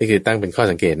นี่คือตั้งเป็นข้อ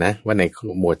สังเกตนะว่าใน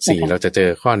หมวด4เราจะเจอ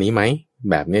ข้อนี้ไหม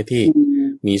แบบนี้ที่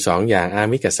มี2อย่างอา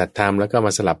มิตรกับสัตธรรมแล้วก็ม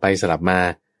าสลับไปสลับมา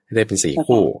ให้ได้เป็น4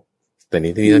คู่แต่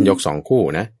นี้ที่ท่านยก2คู่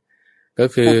นะก็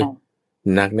คือ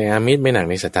หนักในอามิตรไม่หนัก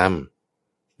ในสัตธรรม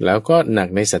แล้วก็หนัก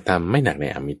ในสัตธรรมไม่หนักใน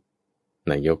อามิตร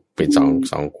นายกเป็น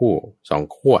2คู่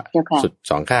2ขั้วสุด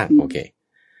2ข้างโอเค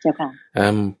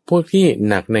พวกที่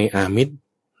หนักในอามิตร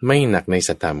ไม่หนักใน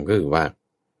สัตธรรมก็คือว่า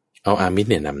เอาอามิตร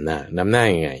เนี่ยนำหน้า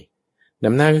ยังไงน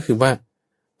ำหน้าก็คือว่า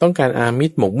ต้องการอามิ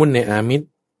ตรหมกมุ่นในอามิตร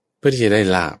เพื่อที่จะได้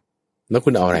ลาภแล้วคุ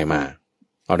ณเอาอะไรมา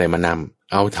น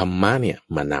ำเอาธรรมะเนี่ย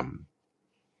มาน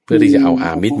ำเพื่อที่จะเอาอ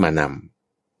ามิตรมาน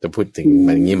ำจะพูดถึง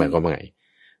มันอย่างนี้หมายความว่าไง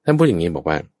ท่านพูดอย่างนี้บอก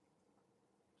ว่า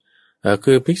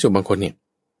คือภิกษุบางคนเนี่ย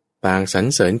ต่างสรร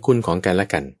เสริญคุณของกันและ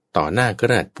กันต่อหน้าก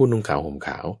ษัตริย์ผู้นุ่งขาวห่มข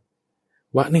าว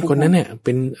ว่านี่คนนั้นเนี่ยเ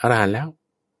ป็นอรหันต์แล้ว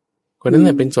คนนั้นเ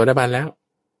นี่ยเป็นโสดาบันแล้ว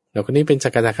คนนี้เป็นส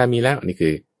กทาคามีแล้วนี่คื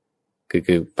อ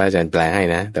คือพระอาจารย์แปลให้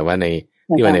นะแต่ว่าใน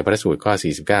ที่ว่าในพระสูตรข้อ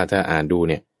49ถ้าอ่านดู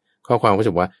เนี่ยข้อความก็จ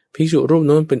ะบอกว่าภิกษุรูป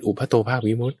นั้นเป็นอุปโตภาค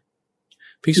วิมุตติ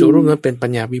ภิกษุรูปนั้นเป็นปั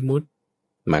ญญาวิมุตติ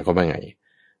หมายความว่าไง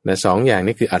แต่สองอย่าง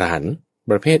นี้คืออรหันต์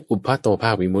ประเภทอุปโตภ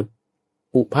าควิมุตติ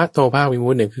อุปโตภาควิมุ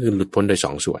ตติเนี่ยคือหลุดพ้นโดยส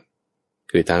องส่วน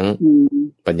คือทั้ง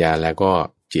ปัญญาแล้วก็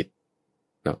จิต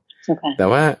เนาะแต่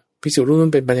ว่าภิกษุรูปนั้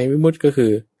นเป็นปัญญาวิมุตติก็คื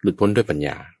อหลุดพ้นด้วยปัญญ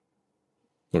า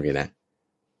โอเคนะ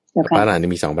พระอรหัน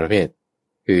ต์มีสองประเภท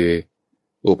คือ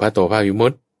อุปโตภาควิมุ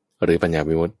ตติหรือปัญญา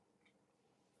วิมุตติ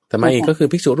ต่อมาอีกก็คือ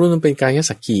ภิกษุรูปนั้นเป็นกาย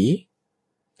สักขี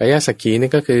กายสักขีนี่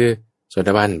ก็คือโสด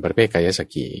าบันประเภทกายสัก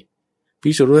ขีภิ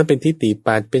กษุรูปนั้นเป็นทิฏฐิ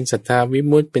ปัฏเป็นสัทธาวิ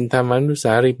มุตติเป็นธรรมานุส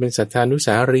ารีเป็นสัทธานุส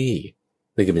ารี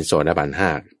นี่คือเป็นโสดาบัน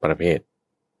5ประเภท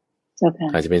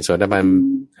อาจจะเป็นโสดาบัน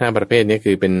5ประเภทนี้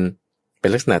คือเป็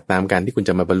นลักษณะตามการที่คุณ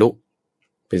จะมาบรรลุ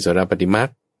เป็นโสดาปัตติมรรค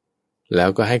แล้ว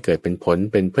ก็ให้เกิดเป็นผล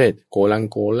เป็นเพศโกลัง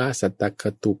โกละสัตตค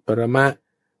ตุปรมะ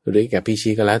หรือแก่พีชี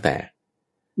ก็แล้วแต่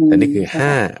นี่คือ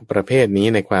5ประเภทนี้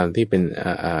ในความที่เป็น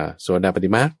โสดาปัตติ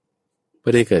มรรคเพื่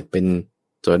อได้เกิดเป็น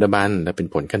โสดาบันและเป็น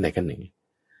ผลขั้นใดขั้นหนึ่ง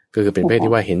ก็คือเป็นเพศ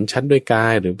ที่ว่าเห็นชัดด้วยกา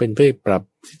ยหรือเป็นเพศปรับ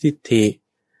ทิฏฐิ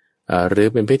หรือ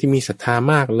เป็นเพศที่มีศรัทธา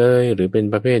มากเลยหรือเป็น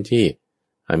ประเภทที่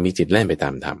มีจิตแล่นไปตา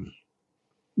มธรรม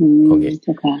โอเค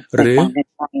หรือ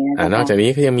นอกจากนี้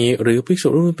ก็ยังมีหรือภิกษุ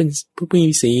รูปเป็นผู้มี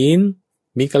ศีล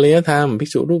มีกัลยธรรมภิก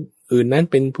ษุรูปอื่นนั้น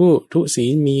เป็นผู้ทุศี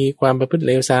ลมีความประพฤติเ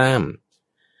ลวทราม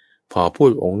พอพูด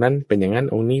องค์นั้นเป็นอย่างนั้น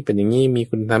องค์นี้เป็นอย่างนี้มี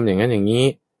คุณธรรมอย่างนั้นอย่างนี้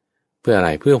เพื่ออะไร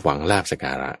เพื่อหวังลาภสักก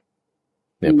าระ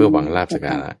เนี่ยเพื่อหวังลาภสักก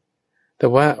าระแต่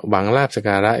ว่าหวังลาภสักก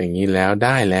าระอย่างนี้แล้วไ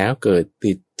ด้แล้วเกิด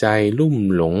ติดใจลุ่ม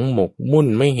หลงหมกมุ่น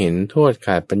ไม่เห็นโทษข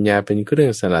าดปัญญาเป็นเครื่อ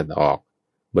งสลัดออก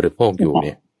บริโภคอยู่เ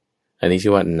นี่ยอันนี้ชื่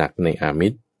อว่าหนักในอามิ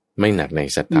ตรไม่หนักใน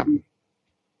สัตธรรม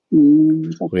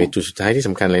จุดสุดท้ายที่ส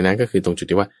ำคัญเลยนะก็คือตรงจุด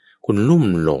ที่ว่าคุณลุ่ม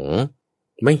หลง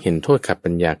ไม่เห็นโทษขาดปั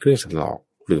ญญาเครื่องสลัดออก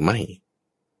หรือไม่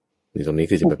นี่ตรงนี้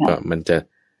คือจะแบบว่ามันจะ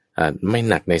ไม่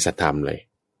หนักในสัตธรรมเลย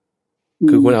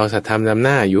คือคุณเอาสัตธรรมนำห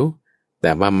น้าอยู่แ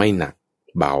ต่ว่าไม่หนัก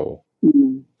เบา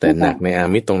แต่หนักในอา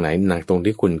มิตรตรงไหนหนักตรง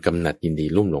ที่คุณกำหนัดยินดี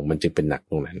ลุ่มหลงมันจึงเป็นหนัก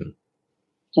ตรงนั้น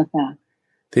เจ้าค่ะ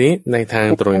ทีนี้ในทาง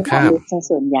ตรงข้าม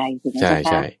ส่วนใหญ่ถูกไหมใช่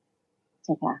ใช่เ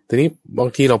จ้าค่ะทีนี้บาง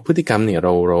ทีเราพฤติกรรมเนี่ยเ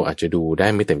ราอาจจะดูได้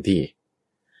ไม่เต็มที่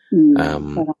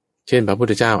เช่นพระพุท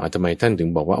ธเจ้าทำไมท่านถึง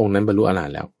บอกว่าองค์นั้นบรรลุอรหัน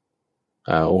ต์แล้ว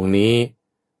องค์นี้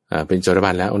เป็นโสดา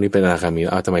บันแล้วองค์นี้เป็นอนาคามี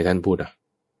ทำไมท่านพูด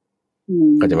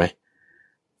เข้าใจไหม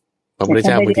พระพุทธเ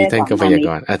จ้าบางทีท่านก็พยาก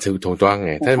รณ์ถูกต้องไ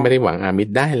งท่านไม่ได้หวังอามิต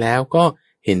รได้แล้วก็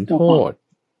เห็นโทษ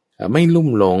ไม่ลุ่ม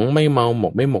หลงไม่เมาหม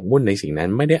กไม่หมกมุ่นในสิ่งนั้น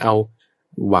ไม่ได้เอา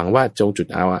หวังว่าจงจุด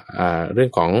เอาเรื่อ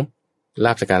งของล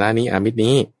าภสักการะนี้อามิตร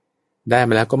นี้ได้ม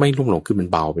าแล้วก็ไม่ลุ่มหลงคือมัน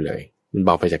เบาไปเลยมันเบ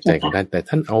าไปจากใจของท่านแต่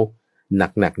ท่านเอาห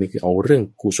นักนี่คือเอาเรื่อง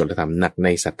กุศลธรรมหนักใน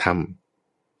สัตธรรม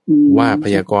ว่าพ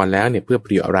ยากรณ์แล้วเนี่ยเพื่อป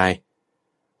ระโยชน์อะไร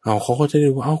เขาก็จะดู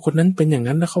ว่าคนนั้นเป็นอย่าง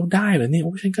นั้นแล้วเขาได้เหรอเนี่ยโ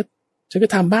อ้ฉันก็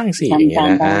ทำบ้างสิอย่างเงี้ย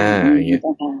นะอย่างเงี้ย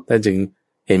แต่จึง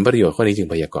เห็นประโยชน์ข้อนี้จึง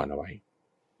พยากรณ์เอาไว้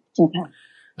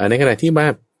ในขณะที่ว่า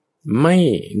ไม่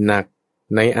หนัก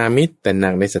ในอามิตรแต่หนั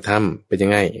กในสัตธรรมเป็นยั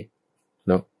งไง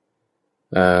เนาะ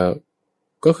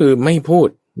ก็คือไม่พูด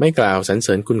ไม่กล่าวสรรเส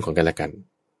ริญคุณของกันและกัน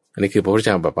อันนี้คือพระพุทธเ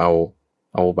จ้าแบบเอ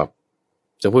าแบบ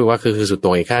จะพูดว่าคือสุดโ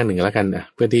ต่งอีกข้างหนึ่งแล้วกัน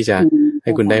เพื่อที่จะใ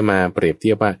ห้คุณได้มาเปรียบเที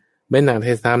ยบว่าไม่หนักใน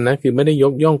สัตธรรมนะคือไม่ได้ย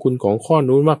กย่องคุณของข้อ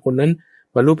นู้นว่าคนนั้น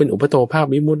บรรลุเป็นอุปโตภาค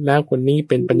วิมุตติแล้วคนนี้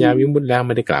เป็นปัญญาวิมุตติแล้วไ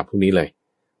ม่ได้กล่าวพวกนี้เลย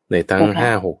ในทั้ง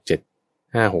5 6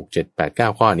 7 8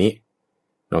 9ข้อนี้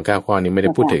เนาะ9ข้อนี้ไม่ได้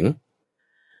พูดถึง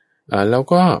แล้ว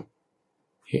ก็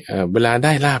เวลาไ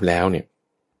ด้ลาภแล้วเนี่ย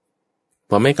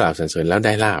พอไม่กล่าวสรรเสริญแล้วไ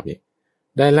ด้ลาภเนี่ย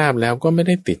ได้ลาภแล้วก็ไม่ไ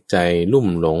ด้ติดใจลุ่ม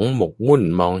หลงหมกมุ่น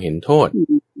มองเห็นโทษ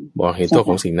บอกเห็นโทษ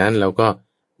ของสิ่งนั้นแล้วก็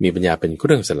มีปัญญาเป็นเค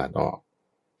รื่องสลัดออก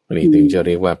อันนี้ถึงจะเ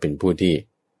รียกว่าเป็นผู้ที่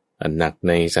หนักใ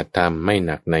นสัตธรรมไม่ห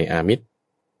นักในอามิตร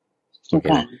โอเค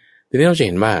ทีนี้เราจะเ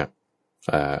ห็นว่า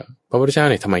พระพุทธเจ้า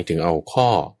เนี่ยทำไมถึงเอาข้อ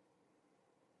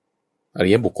อริ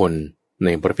ยบุคคลใน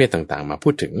ประเภทต่างๆมาพู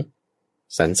ดถึง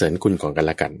สรรเสริญคุณของกันแ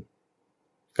ละกัน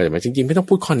ก็จะหมายจริงๆไม่ต้อง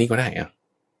พูดข้อนี้ก็ได้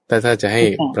แต่ถ้าจะให้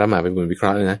พระมหาไพบูลย์วิเครา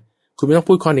ะห์นะคุณไม่ต้อง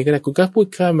พูดข้อนี้ก็ได้คุณก็พูด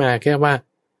แค่มาแค่ว่า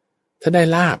ถ้าได้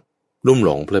ลาภลุ่มหล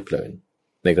งเพลิดเพลิน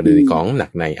ในกรณีของหนั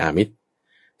กในอามิตร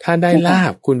ถ้าได้ลา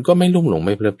ภคุณก็ไม่ลุ่มหลงไ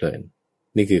ม่เพลิดเพลิน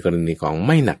นี่คือกรณีของไ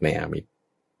ม่หนักในอามิตร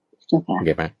โอเค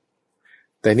ไหม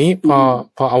แต่นี้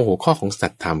พอเอาหัวข้อของสั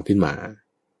ตธรรมขึ้นมา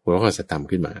หัวข้อสัตธรรม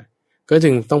ขึ้นมาก็จึ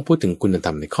งต้องพูดถึงคุณธร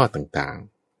รมในข้อต่าง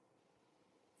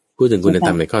ๆพูดถึงคุณธร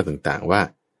รมในข้อต่างๆว่า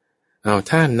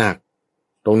ถ้าหนัก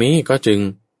ตรงนี้ก็จึง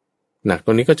หนักต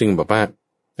รงนี้ก็จึงแบบว่า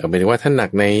หมายถึงว่าถ้าหนัก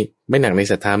ในไม่หนักใน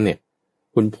สัตธรรมเนี่ย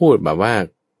คุณพูดแบบว่า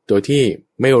โดยที่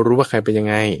ไม่รู้ว่าใครเป็นยัง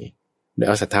ไงโดยเ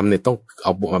อาสัตธรรมเนี่ยต้องเอ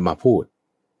ามาพูด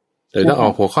โดยต้องออ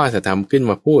กหัวข้อสัจธรรมขึ้น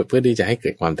มาพูดเพื่อที่จะให้เกิ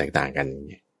ดความแตกต่างกันอย่าง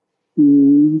เงี้ย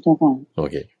เจ้าค่ะโอ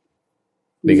เค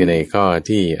นี่คือในข้อ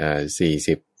ที่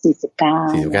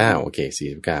49โอเค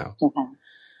49เจ้าค่ะ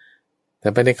แต่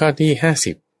ไปในข้อที่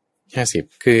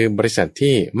50คือบริษัท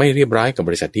ที่ไม่เรียบร้อยกับบ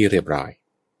ริษัทที่เรียบร้อย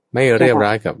ไม่เรียบร้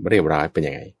อยกับเรียบร้อยเป็น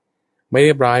ยังไงไม่เ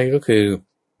รียบร้อยก็คือ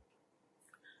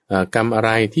กรรมอะไร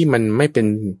ที่มันไม่เป็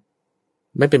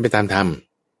นไปตามธรรม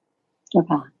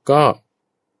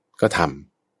ก็ท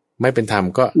ำไม่เป็นธรรม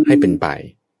ก็ให้เป็นไป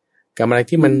กรรมอะไร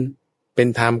ที่มันเป็น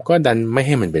ธรรมก็ดันไม่ใ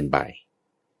ห้มันเป็นไป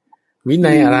วิ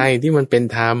นัยอะไรที่มันเป็น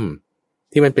ธรรม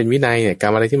ที่มันเป็นวินัยเนี่ยกร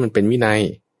รมอะไรที่มันเป็นวินัย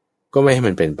ก็ไม่ให้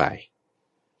มันเป็นไป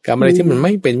กรรมอะไรที่มันไ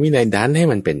ม่เป็นวินัยดันให้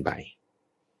มันเป็นไป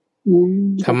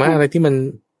ธรรมะอะไรที่มัน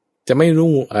จะไม่รุ่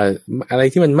งอะไร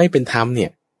ที่มันไม่เป็นธรรมเนี่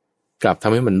ยกลับท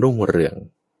ำให้มันรุ่งเรือง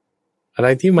อะไร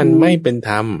ที่มันไม่เป็น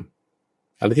ธรรม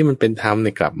อะไรที่มันเป็นธรรมเ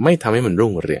นี่ยกลับไม่ทำให้มันรุ่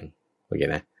งเรืองโอเค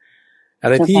นะอะ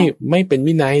ไรที่ไม่เป็น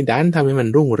วินัยดันทำให้มัน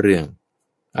รุ่งเรือง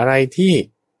อะไรที่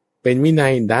เป็นวินั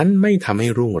ยดันไม่ทำให้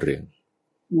รุ่งเรือง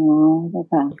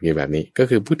โอเคแบบนี้ก็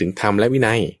คือพูดถึงธรรมและวิ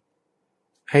นัย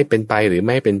ให้เป็นไปหรือไ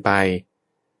ม่เป็นไป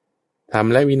ธรรม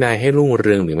และวินัยให้รุ่งเ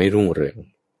รืองหรือไม่รุ่งเรือง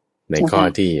ในข้อ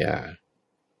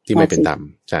ที่ไม่เป็นธรรม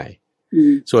ใช่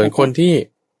ส่วนคนที่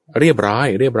เรียบร้อย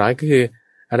ก็คือ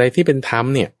อะไรที่เป็นธรรม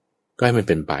เนี่ยก็ให้มัน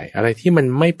เป็นไปอะไรที่มัน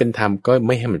ไม่เป็นธรรมก็ไ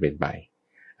ม่ให้มันเป็นไป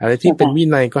อะไรที่เป็นวิ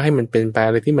นัยก็ให้มันเป็นไปอ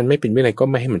ะไรที่มันไม่เป็นวินัยก็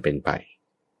ไม่ให้มันเป็นไป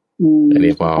อัน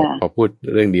นี้พอพูด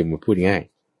เรื่องดีมันพูดง่าย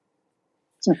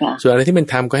ส่วนอะไรที่เป็น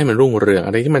ธรรมก็ให้มันรุ่งเรืองอ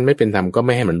ะไรที่มันไม่เป็นธรรมก็ไ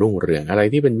ม่ให้มันรุ่งเรืองอะไร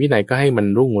ที่เป็นวินัยก็ให้มัน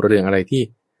รุ่งเรืองอะไรที่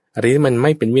มันไ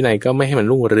ม่เป็นวินัยก็ไม่ให้มัน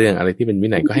รุ่งเรืองอะไรที่เป็นวิ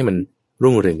นัยก็ให้มัน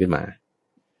รุ่งเรืองขึ้นมา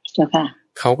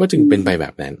เขาก็จึงเป็นไปแบ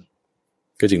บนั้น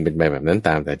ก็จึงเป็นไปแบบนั้นต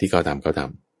ามแต่ที่เขาทำ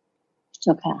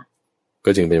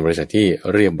ก็จึงเป็นบริษัทที่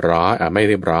เรียบร้อยไม่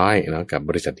เรียบร้อยเนาะกับ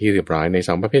บริษัทที่เรียบร้อยใน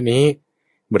2ประเภทนี้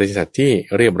บริษัทที่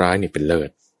เรียบร้อยนี่เป็นเลิศ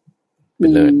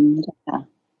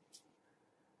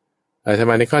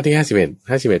มาในข้อที่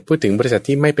51พูดถึงบริษัท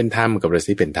ที่ไม่เป็นธรรมกับบริษัท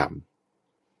ที่เป็นธรรม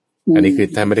อันนี้คือ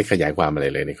ท่านไม่ได้ขยายความอะไร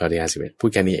เลยในข้อที่51พูด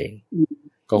แค่นี้เอง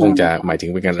ก็คงจะหมายถึง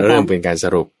เป็นการเริ่มเป็นการส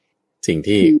รุปสิ่ง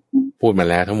ที่พูดมา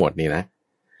แล้วทั้งหมดนี่นะ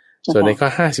ส่วนในข้อ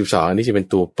52อันนี้จะเป็น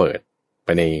ตัวเปิดไป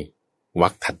ในวร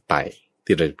รคถัดไป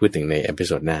ที่เราจะพูดถึงในเอพิโ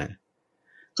ซดหน้า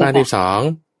ข้อ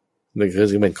52นั่นคือ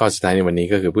เป็นข้อสุดท้ายในวันนี้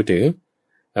ก็คือพูดถึง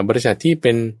บริษัทที่เ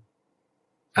ป็น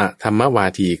ธรรมวา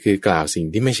ทีคือกล่าวสิ่ง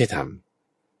ที่ไม่ใช่ธรรม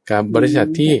กับบริษัท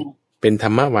ที่เป็นธร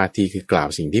รมวาทีคือกล่าว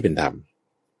สิ่งที่เป็นธรรม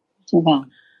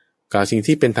กล่าวสิ่ง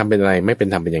ที่เป็นธรรมเป็นอะไรไม่เป็น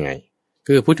ธรรมเป็นยังไง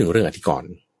คือพูดถึงเรื่องอธิกรณ์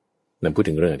นะพูด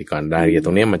ถึงเรื่องอธิกรณ์รายละเอียดต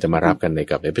รงนี้มันจะมารับกันใน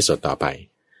กับเอพิโซดต่อไป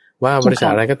ว่าบริษัท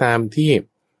อะไรก็ตามที่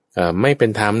ไม่เป็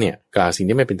นธรรมเนี่ยกล่าวสิ่ง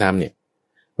ที่ไม่เป็นธรรมเนี่ย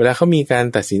เวลาเขามีการ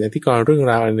ตัดสินอธิกรณ์เรื่อง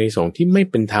ราวในสงฆ์ที่ไม่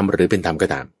เป็นธรรมหรือเป็นธรรมก็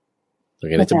ตามโอเ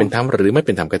คนะจะเป็นธรรมหรือไม่เ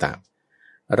ป็นธรรมก็ตาม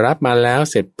รับมาแล้ว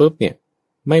เสร็จปุ๊บเนี่ย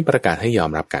ไม่ประกาศให้ยอ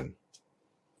มรับกัน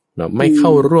ไม่เข้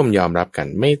าร่วมยอมรับกัน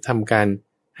ไม่ทำการ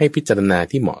ให้พิจารณา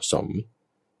ที่เหมาะสม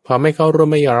พอไม่เข้าร่วม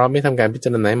ไม่ยอมรับไม่ทำการพิจ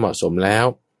ารณาให้เหมาะสมแล้ว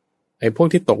ไอ้พวก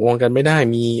ที่ตกลงกันไม่ได้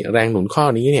มีแรงหนุนข้อ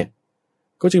นี้เนี่ย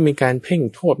ก็จึงมีการเพ่ง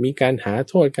โทษมีการหา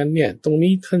โทษกันเนี่ยตรง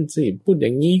นี้ท่านสิพูดอย่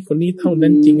างนี้คนนี้เท่านั้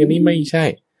นจริงอันนี้ไม่ใช่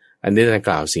อันนี้จะก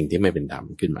ล่าวสิ่งที่ไม่เป็นธรรม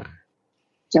ขึ้นมา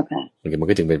เจ้าค่ะมัน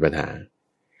ก็จึงเป็นปัญหา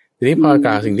ทีนี้พอก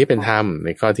ล่าวสิ่งที่เป็นธรรมใน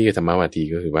ข้อที่ธรรมวาที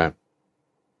ก็คือว่า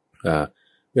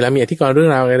เวลามีอธิกรณ์เรื่อ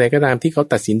งราวอะไรก็ตามที่เขา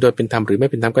ตัดสินโดยเป็นธรรมหรือไม่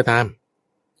เป็นธรรมก็ตาม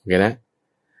โอเคนะ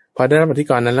พอได้รับอธิ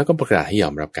กรณ์นั้นแล้วก็ประกาศให้ยอ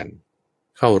มรับกัน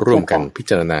เข้าร่วมกันพิ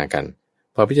จารณากัน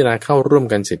พอพิจารณาเข้าร่วม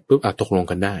กันเสร็จปุ๊บตกลง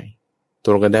กันได้ต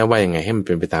กลงกันได้ว่ายังไงให้มันเ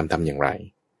ป็นไปตามธรรมอย่างไร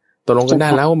ตกลงกันได้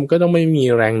แล้วมันก็ต้องไม่มี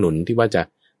แรงหนุนที่ว่าจะ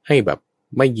ให้แบบ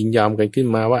ไม่ยินยอมกันขึ้น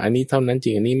มาว่าอันนี้เท่านั้นจ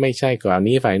ริงอันนี้ไม่ใช่กว่า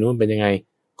นี้ฝ่ายนู้นเป็นยังไง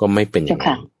ก็ไม่เป็นอย่าง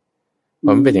นั้นพ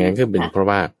อไม่เป็นอย่างนั้นก็เป็นเพราะ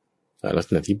ว่าลักษ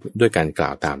ณะที่ด้วยการกล่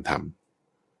าวตามธรรม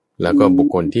แล้วก็บุค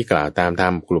คลที่กล่าวตามธรร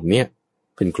มกลุ่มเนี้ย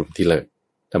เป็นกลุ่มที่เลิศ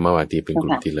ธรรมวาทีเป็นก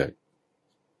ลุ่มที่เลิศ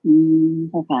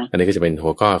อันนี้ก็จะเป็นหั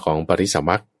วข้อของปริสัม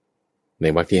ภคใน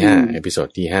วรรคที่5เอพิโซด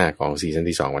ที่5ของซีซั่น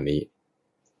ที่2วันนี้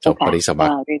จบปริสัมภค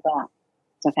เรียกว่า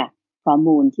เจ้าค่ะข้อ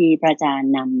มูลที่พระอาจาร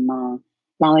ย์นำมา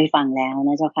เล่าให้ฟังแล้ว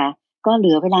นะเจ้าค่ะก็เห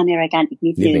ลือเวลาในรายการอีก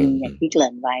นิดนึงอย่างที่เก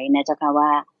ริ่นไว้นะเจ้าค่ะว่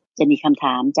าจะมีคำถ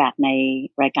ามจากใน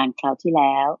รายการคราวที่แ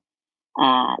ล้ว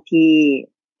ที่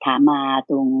ถามมา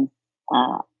ตรง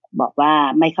บอกว่า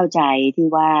ไม่เข้าใจที่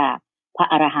ว่าพระ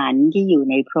อรหันต์ที่อยู่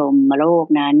ในพรหมโลก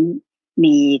นั้น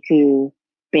มีคือ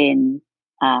เป็น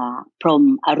พรหม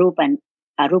อรูป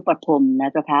พรหมนะ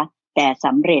เจ้าคะแต่ส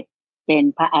ำเร็จเป็น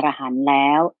พระอรหันต์แล้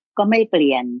วก็ไม่เป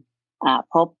ลี่ยน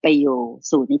พบไปอยู่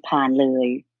สู่นิพพานเลย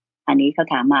อันนี้เขา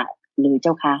ถามหรือเ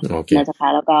จ้าคะนะเจ้าคะ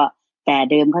แล้วก็แต่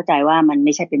เดิมเข้าใจว่ามันไ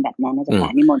ม่ใช่เป็นแบบนั้นนะเจ้าค่ะ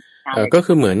นิมนต์ก็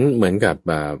คือเหมือนกับ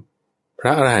พร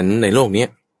ะอรหันต์ในโลกนี้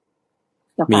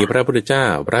มีพระพุทธเจ้า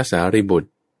พระสารีบุตร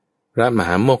พระมห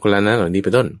าโมคคัลลานะเหล่านี้เ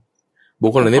ป็นต้นบุค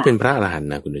คลเหล่านี้เป็นพระอรหันต์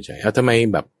นะคุณดูใจเอาทำไม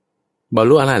แบบบรร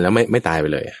ลุอรหันต์แล้วไม่ตายไป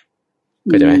เลยอ่ะ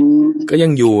เข้าใจไหมก็ยั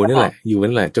งอยู่นั่นแหละอยู่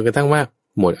นั่นแหละจนกระทั่งว่า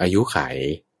หมดอายุขัย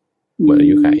หมดอา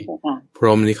ยุขัยพร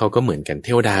หมนี่เขาก็เหมือนกันเท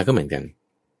วดาก็เหมือนกัน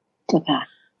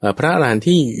พระอรหันต์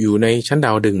ที่อยู่ในชั้นด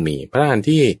าวดึงมีพระอรหันต์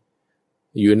ที่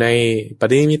อยู่ในป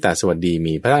ฏินิมิตสวัสดี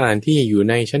มีพระอรหันต์ที่อยู่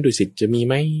ในชั้นดุสิตจะมีไ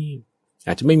หมอ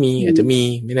าจจะไม่มีอาจจะมี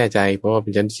ไม่แน่ใจเพราะว่าเป็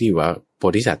นชั้นที่ว่าโพ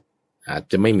ธิสัตว์อาจ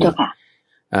จะไม่มี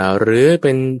หรือเ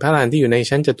ป็นพระอรหันต์ที่อยู่ใน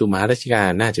ชั้นจตุมหาราชิกา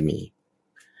น่าจะมี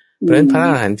เพราะฉะนั้นพระอ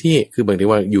รหันต์ที่คือบางที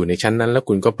ว่าอยู่ในชั้นนั้นแล้ว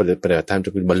คุณก็ปฏิบัติธรรมจ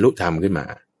นคุณบรรลุธรรมขึ้นมา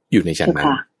อยู่ในชั้นนั้น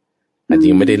อาจจะ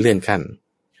ยังไม่ได้เลื่อนขั้น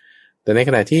แต่ในข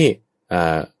ณะที่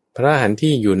พระอรหันต์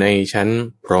ที่อยู่ในชั้น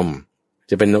พรหม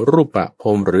จะเป็นรูปพร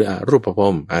หมหรืออรูปพร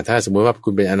หมถ้าสมมติว่าคุ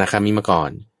ณเป็นอนาคามีมาก่อ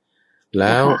นแ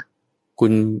ล้วคุ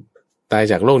ณตาย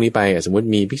จากโลกนี้ไปสมมติ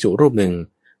มีภิกษุรูปหนึ่ง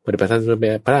ปฏิบัติธรรมเป็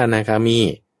นพระอนาคามี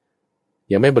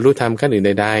ยังไม่บรรลุธรรมขั้นอื่น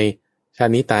ใดๆชา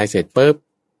ตินี้ตายเสร็จปุ๊บ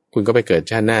คุณก็ไปเกิด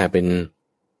ชาติหน้าเป็น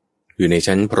อยู่ใน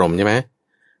ชั้นพรหมใช่ไหม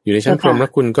อยู่ในชั้นพรหมแล้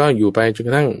วคุณก็อยู่ไปจนก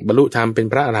ระทั่งบรรลุธรรมเป็น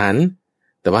พระอรหันต์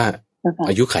แต่ว่า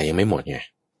อายุขัยยังไม่หมดไง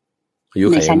อายุ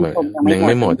ขัยยังไ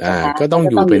ม่หมดก็ต้อง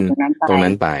อยู่เป็นตรง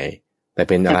นั้นไปแต่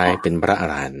เป็นอะไรเป็นพระอ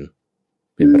รหันต์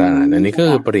เป็นพระอรหันต์อันนี้ก็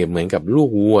เปรียบเหมือนกับลูก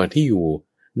วัวที่อยู่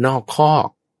นอกคอก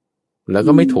แล้ว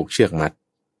ก็ไม่ถูกเชือกมัด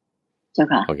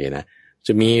โอเคนะจ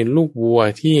ะมีลูกวัว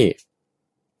ที่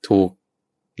ถูก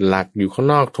หลักอยู่ข้าง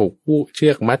นอกถูกเชื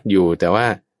อกมัดอยู่แต่ว่า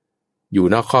อยู่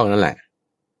นอกคอกนั่นแหละ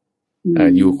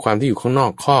อยู่ความที่อยู่ข้างนอ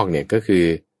กคอกเนี่ยก็คือ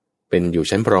เป็นอยู่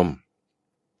ชั้นพรหม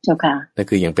เจ้าค่ะนั่น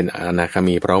คือยังเป็นอนาคา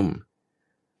มีพรหม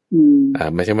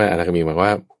ไม่ใช่ว่าอนาคามีหมายว่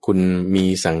าคุณมี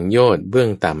สังโยชน์เบื้อง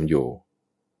ต่ำอยู่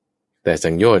แต่สั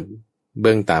งโยชน์เ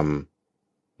บื้องต่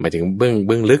ำหมายถึงเ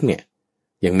บื้องลึกเนี่ย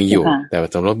ยังมีอยู่แต่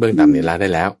สำหรับเบื้องต่ำเนี่ยละได้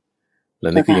แล้วแล้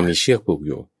วนี่คือยังมีเชือกผูกอ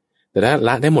ยู่แต่ถ้าล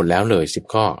ะได้หมดแล้วเลย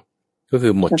10ข้อก็คื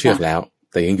อหมดเชือกแล้ว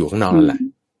แต่ยังอยู่ข้างนอกนั่นแหละ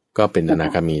ก็เป็นอนา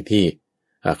คามีที่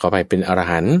ขอไปเป็นอร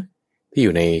หันต์ที่อ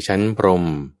ยู่ในชั้นพรหม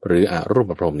หรืออรู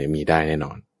ปพรหมเนี่ยมีได้แน่น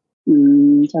อน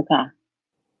เจ้าค่ะ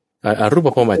อรูป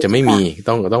พรหมอาจจะไม่มี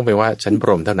ต้องไปว่าชั้นพ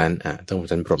รหมเท่านั้นต้อง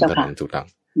ชั้นพรหมเท่านั้นถูกต้อง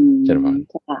เจ้าค่ะ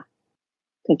เจ้าค่ะ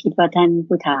คือคิดว่าท่าน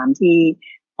ผู้ถามที่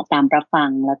ตามรับฟัง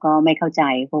แล้วก็ไม่เข้าใจ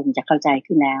คงจะเข้าใจ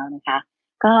ขึ้นแล้วนะคะ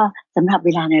ก็สำหรับเว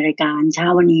ลาในรายการเช้า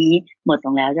วันนี้หมดล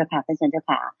งแล้วเจ้าค่ะท่านอาจารย์เจ้า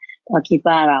ค่ะก็คิด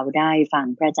ว่าเราได้ฟัง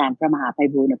พระอาจารย์พระมหาไพ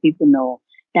บูลย์อภิปุโน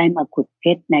ได้มาขุดเพ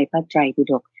ชรในพระไตรปิ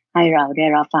ฎกให้เราได้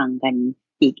รับฟังกัน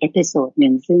อีกเอพิโซดห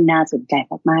นึ่งซึ่งน่าสนใจ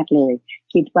มากๆเลย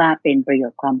คิดว่าเป็นประโย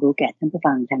ชน์ความรู้แก่ท่านผู้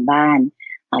ฟังทางบ้าน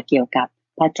เกี่ยวกับ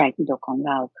พระไตรปิฎกของเ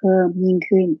ราเพิ่มยิ่ง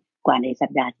ขึ้นกว่าในสั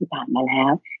ปดาห์ที่ผ่านมาแล้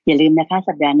วอย่าลืมนะคะ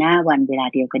สัปดาห์หน้าวันเวลา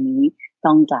เดียวกันนี้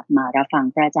ต้องกลับมารับฟัง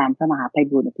พระอาจารย์พระมหาไพ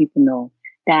บูลย์อภิปุโน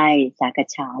ได้สัก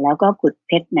ษาแล้วก็ขุดเ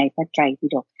พชรในพระไตรปิ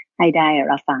ฎกให้ได้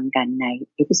รับฟังกันใน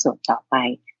เอพิโซดต่อไป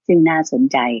ซึ่งน่าสน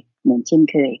ใจเหมือนเช่น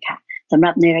เคยค่ะสำห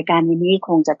รับในรายการวันนี้ค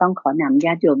งจะต้องขอนำญ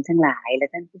าติโยมทั้งหลายและ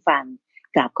ท่านผู้ฟัง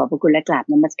กราบขอบพระคุณและกราบ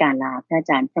นมัสการลาพระอา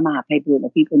จารย์พระมหาไพบูลย์อ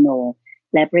ภิปุโน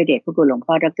และพระเดชพระคุณหลวง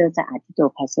พ่อดร.สะอาดทิโต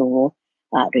ภาโส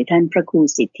หรือท่านพระครู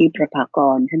สิทธิประภาก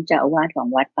รท่านเจ้าอาวาสของ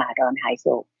วัดป่าดอนหายโศ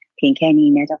กเพียงแค่นี้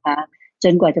นะเจ้าค่ะจ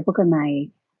นกว่าจะพบกันใหม่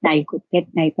ในขุดเพชร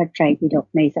ในพระไตรปิฎก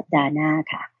ในสัปดาห์หน้า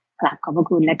ค่ะกราบขอบพระ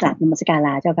คุณและกราบนมัสการล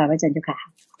าเจ้าค่ะพระอาจารย์เจ้าค่ะ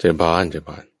เจริญพรเจริญพ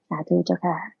รสาธุเจ้า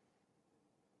ค่ะ